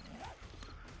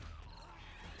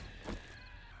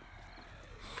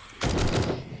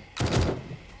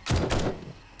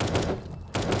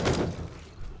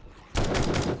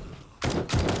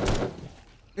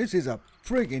 This is a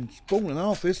friggin' ball and a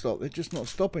half, this lot. They're just not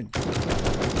stopping.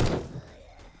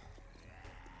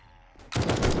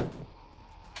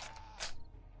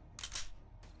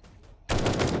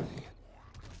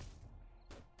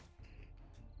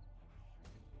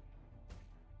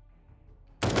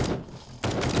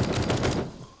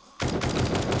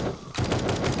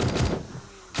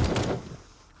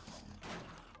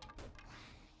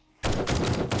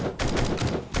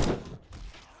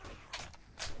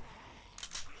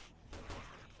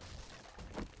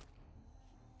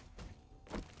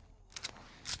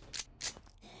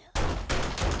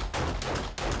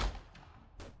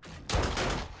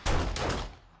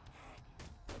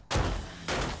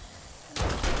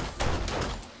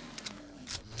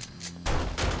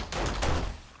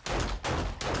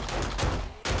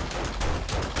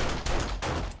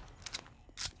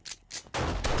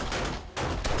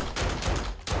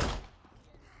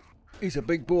 He's a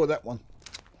big boy, that one.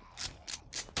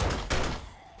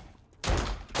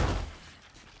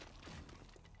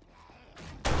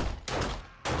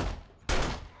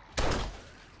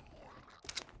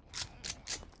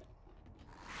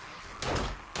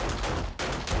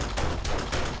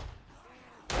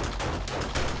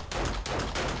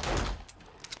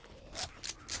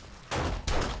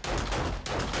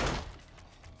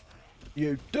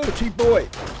 You dirty boy!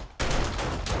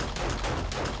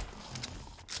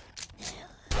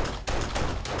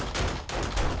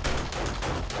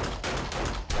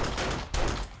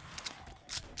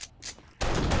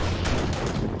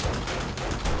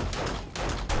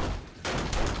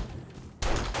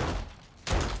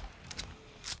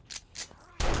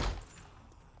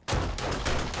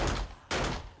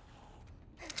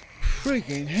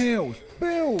 Freaking hell,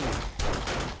 Bill!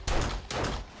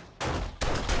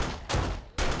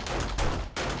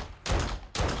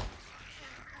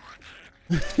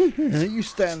 You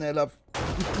stand there, love.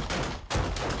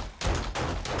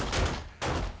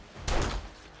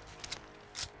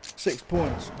 6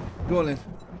 points. Go on then.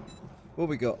 What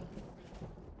we got?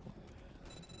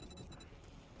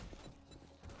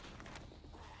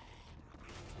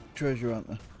 Treasure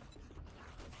hunter.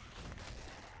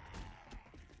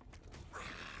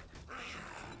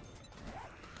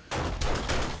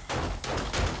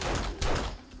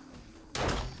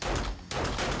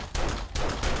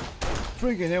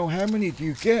 Friggin' hell, how many do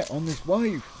you get on this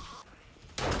wave?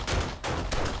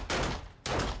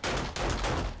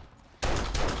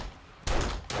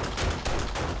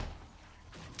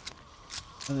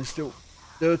 And there's still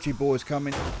dirty boys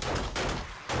coming.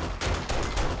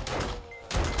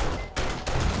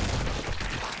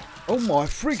 Oh my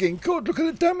friggin' god, look at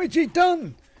the damage he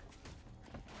done!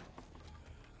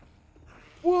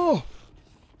 Whoa!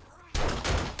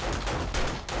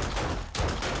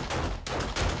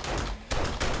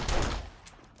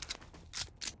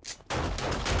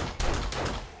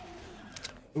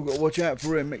 We've got to watch out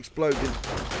for him exploding.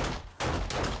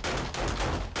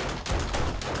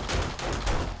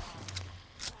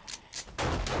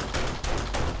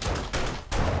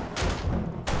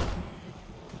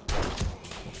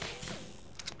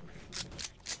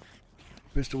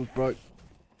 Pistol's broke.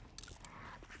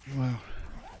 Wow.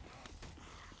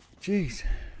 Jeez.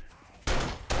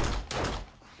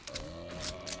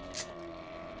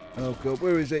 Oh god,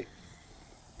 where is he?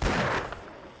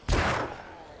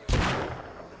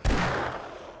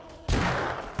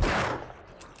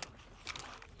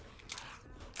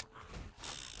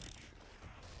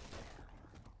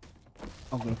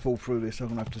 I'm going to fall through this. I'm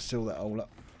going to have to seal that hole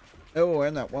up. Oh,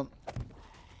 and that one.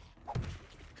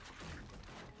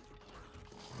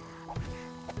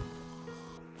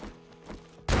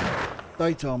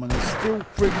 Daytime and it's still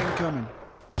frigging coming.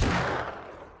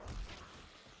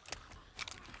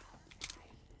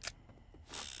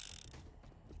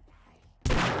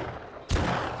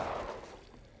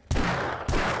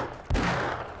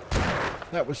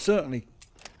 That was certainly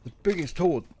the biggest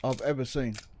horde I've ever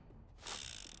seen.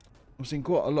 I've seen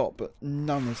quite a lot, but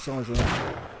none the size of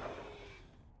that.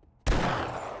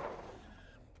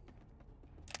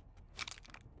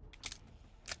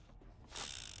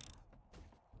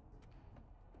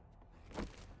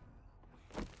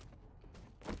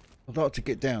 I'd like to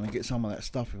get down and get some of that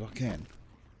stuff if I can.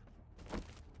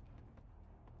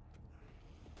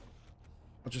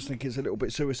 I just think it's a little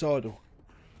bit suicidal.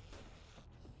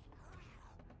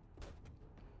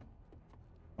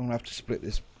 I'm gonna have to split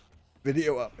this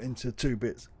video up into 2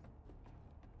 bits.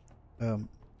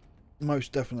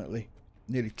 Most definitely.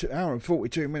 Nearly 2 hours and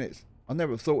 42 minutes. I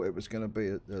never thought it was going to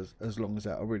be as long as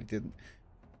that. I really didn't.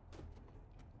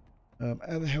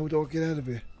 How the hell do I get out of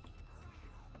here?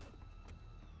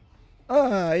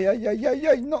 Ah,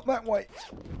 yeah, not that way.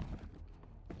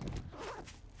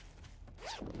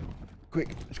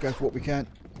 Quick, let's go for what we can.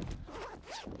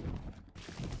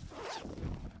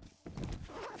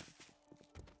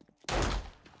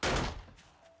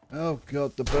 Oh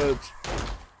god, the birds.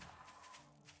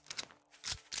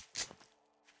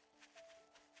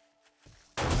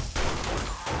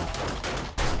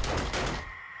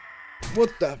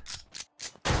 What the?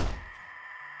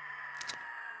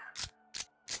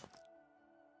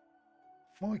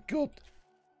 My god.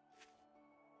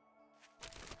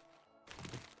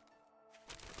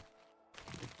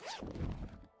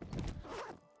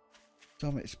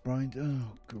 Something sprained.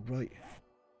 Oh, great.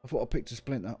 I thought I picked a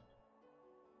splint up.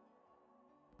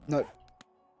 No.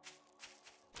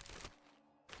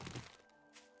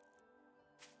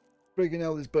 Freaking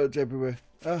hell, there's birds everywhere.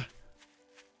 Ah.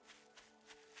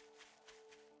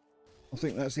 I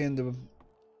think that's the end of them.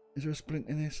 Is there a splint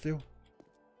in here still?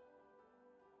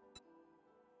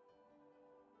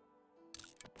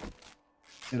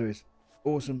 There is.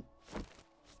 Awesome.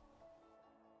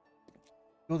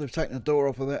 Oh, they've taken the door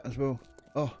off of that as well.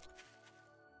 Oh.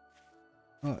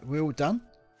 Right, we're all done?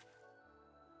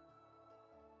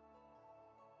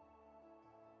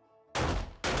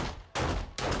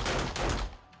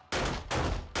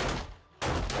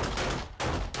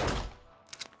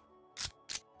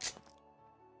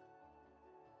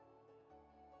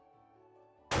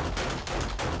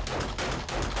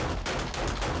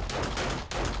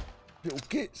 Little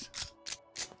kits.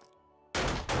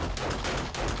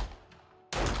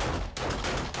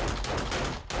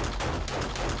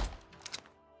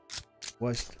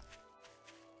 Waste.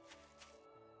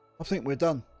 I think we're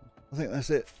done. I think that's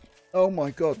it. Oh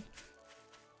my god.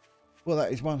 Well,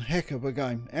 that is one heck of a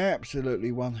game.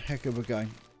 Absolutely one heck of a game.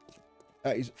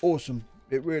 That is awesome.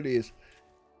 It really is.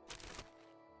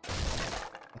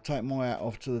 I'll take my hat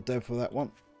off to the dev for that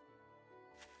one.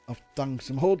 I've done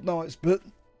some horde nights, but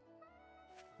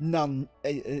none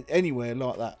anywhere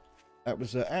like that. That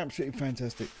was absolutely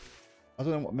fantastic. I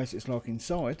don't know what mess it's like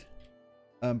inside,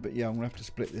 but yeah, I'm gonna have to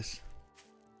split this.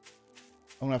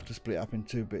 I'm gonna have to split it up in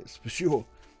 2 bits for sure,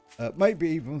 maybe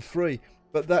even 3.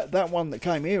 But that one that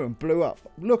came here and blew up,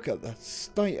 look at the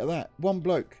state of that. One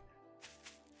bloke.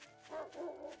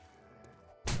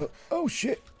 Oh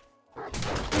shit! Who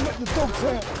let the dogs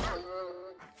out?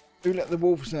 Who let the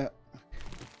wolves out?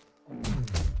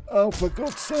 Oh, for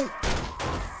God's sake!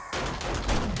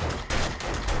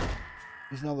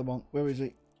 There's another one. Where is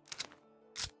he?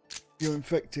 You're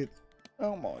infected.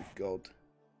 Oh my god.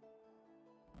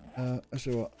 That's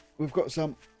alright. We've got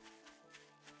some.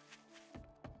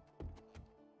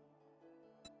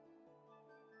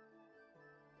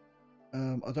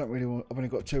 I don't really want. I've only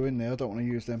got 2 in there. I don't want to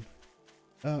use them.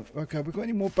 Okay, we've got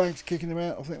any more bags kicking them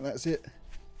out? I think that's it.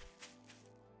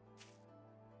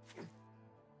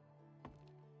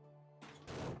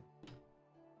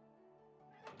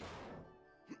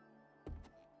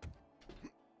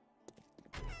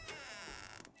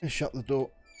 Let's shut the door.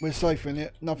 We're safe in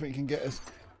here. Nothing can get us.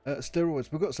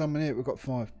 Steroids. We've got some in here. We've got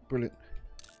 5. Brilliant.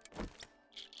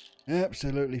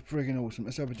 Absolutely friggin' awesome.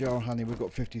 Let's have a jar of honey. We've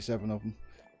got 57 of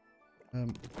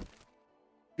them.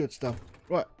 Good stuff.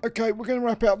 Right, okay, we're going to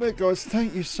wrap it up there, guys.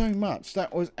 Thank you so much.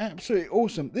 That was absolutely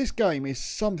awesome. This game is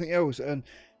something else, and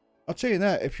I'll tell you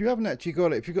that, if you haven't actually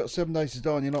got it, if you've got 7 Days to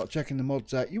Die and you're not checking the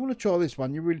mods out, you want to try this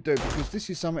one. You really do, because this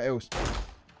is something else.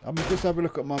 I mean, just have a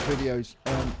look at my videos,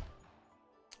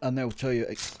 and they'll tell you,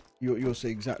 you'll see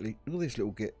exactly. Look at this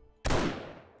little git.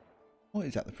 What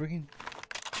is that, the friggin'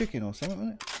 chicken or something,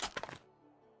 isn't it?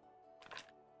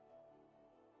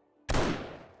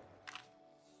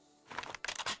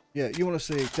 Yeah, you want to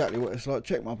see exactly what it's like.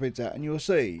 Check my vids out and you'll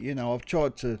see, you know, I've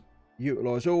tried to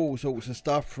utilise all sorts of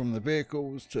stuff, from the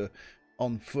vehicles to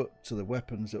on foot to the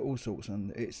weapons, all sorts,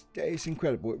 and it's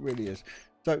incredible. It really is.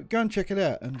 So go and check it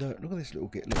out, and look at this little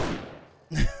git.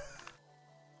 Look.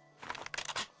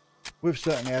 We've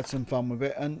certainly had some fun with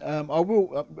it, and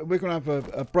we're going to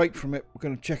have a break from it. We're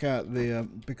going to check out the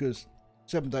because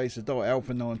 7 Days to Die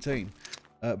Alpha19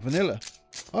 vanilla.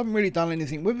 I haven't really done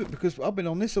anything with it because I've been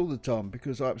on this all the time,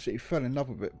 because I absolutely fell in love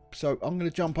with it. So I'm going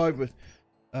to jump over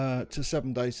to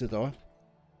 7 Days to Die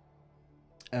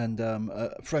and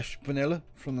fresh vanilla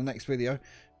from the next video,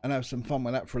 and have some fun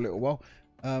with that for a little while.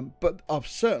 But I've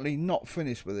certainly not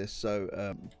finished with this,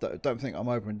 so don't think I'm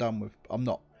over and done with. I'm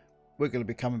not. We're going to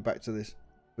be coming back to this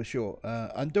for sure,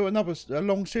 and do a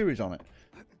long series on it.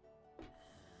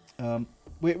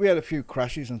 We had a few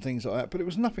crashes and things like that, but it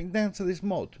was nothing down to this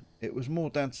mod. It was more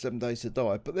down to 7 Days to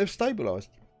Die, but they've stabilised.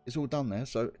 It's all done there,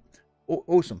 so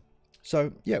awesome.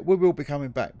 So yeah, we will be coming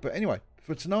back. But anyway,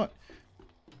 for tonight,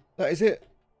 that is it.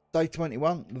 Day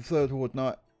 21, the 3rd Horde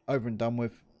night, over and done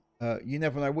with. You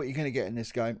never know what you're going to get in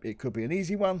this game. It could be an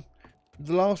easy one.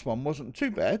 The last one wasn't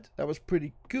too bad. That was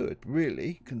pretty good,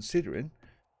 really, considering.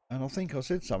 And I think I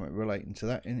said something relating to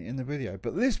that in the video.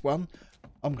 But this one,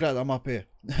 I'm glad I'm up here.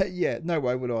 Yeah, no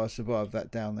way would I survive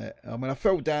that down there. I mean, I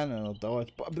fell down and I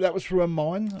died. But that was through a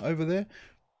mine over there.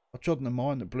 I trod in a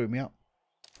mine that blew me up.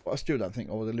 But I still don't think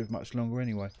I would have lived much longer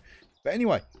anyway. But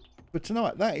anyway, for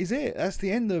tonight, that is it. That's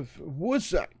the end of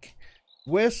War3zuk.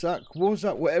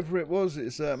 War3zuk, whatever it was.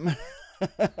 It's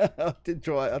I did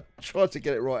try. I tried to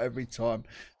get it right every time.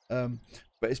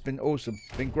 But it's been awesome.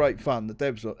 Been great fun. The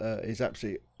devs is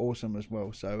absolutely awesome as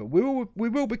well. So we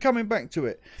will be coming back to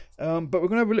it. But we're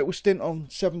gonna have a little stint on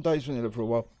 7 Days vanilla for a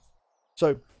while.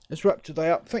 So let's wrap today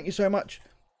up. Thank you so much.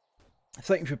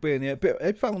 Thank you for being here.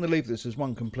 If I want to leave this as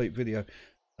one complete video,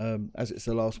 as it's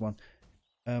the last one,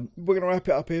 we're gonna wrap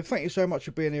it up here. Thank you so much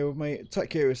for being here with me.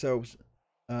 Take care of yourselves.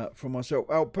 From myself,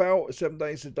 Alpal, 7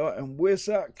 Days to Die, and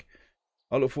War3zuk.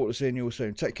 I look forward to seeing you all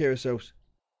soon. Take care of yourselves.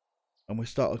 And we'll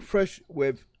start fresh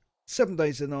with 7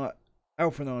 Days to Die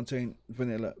Alpha 19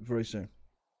 vanilla very soon.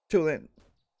 Till then,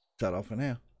 ta-ra for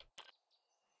now.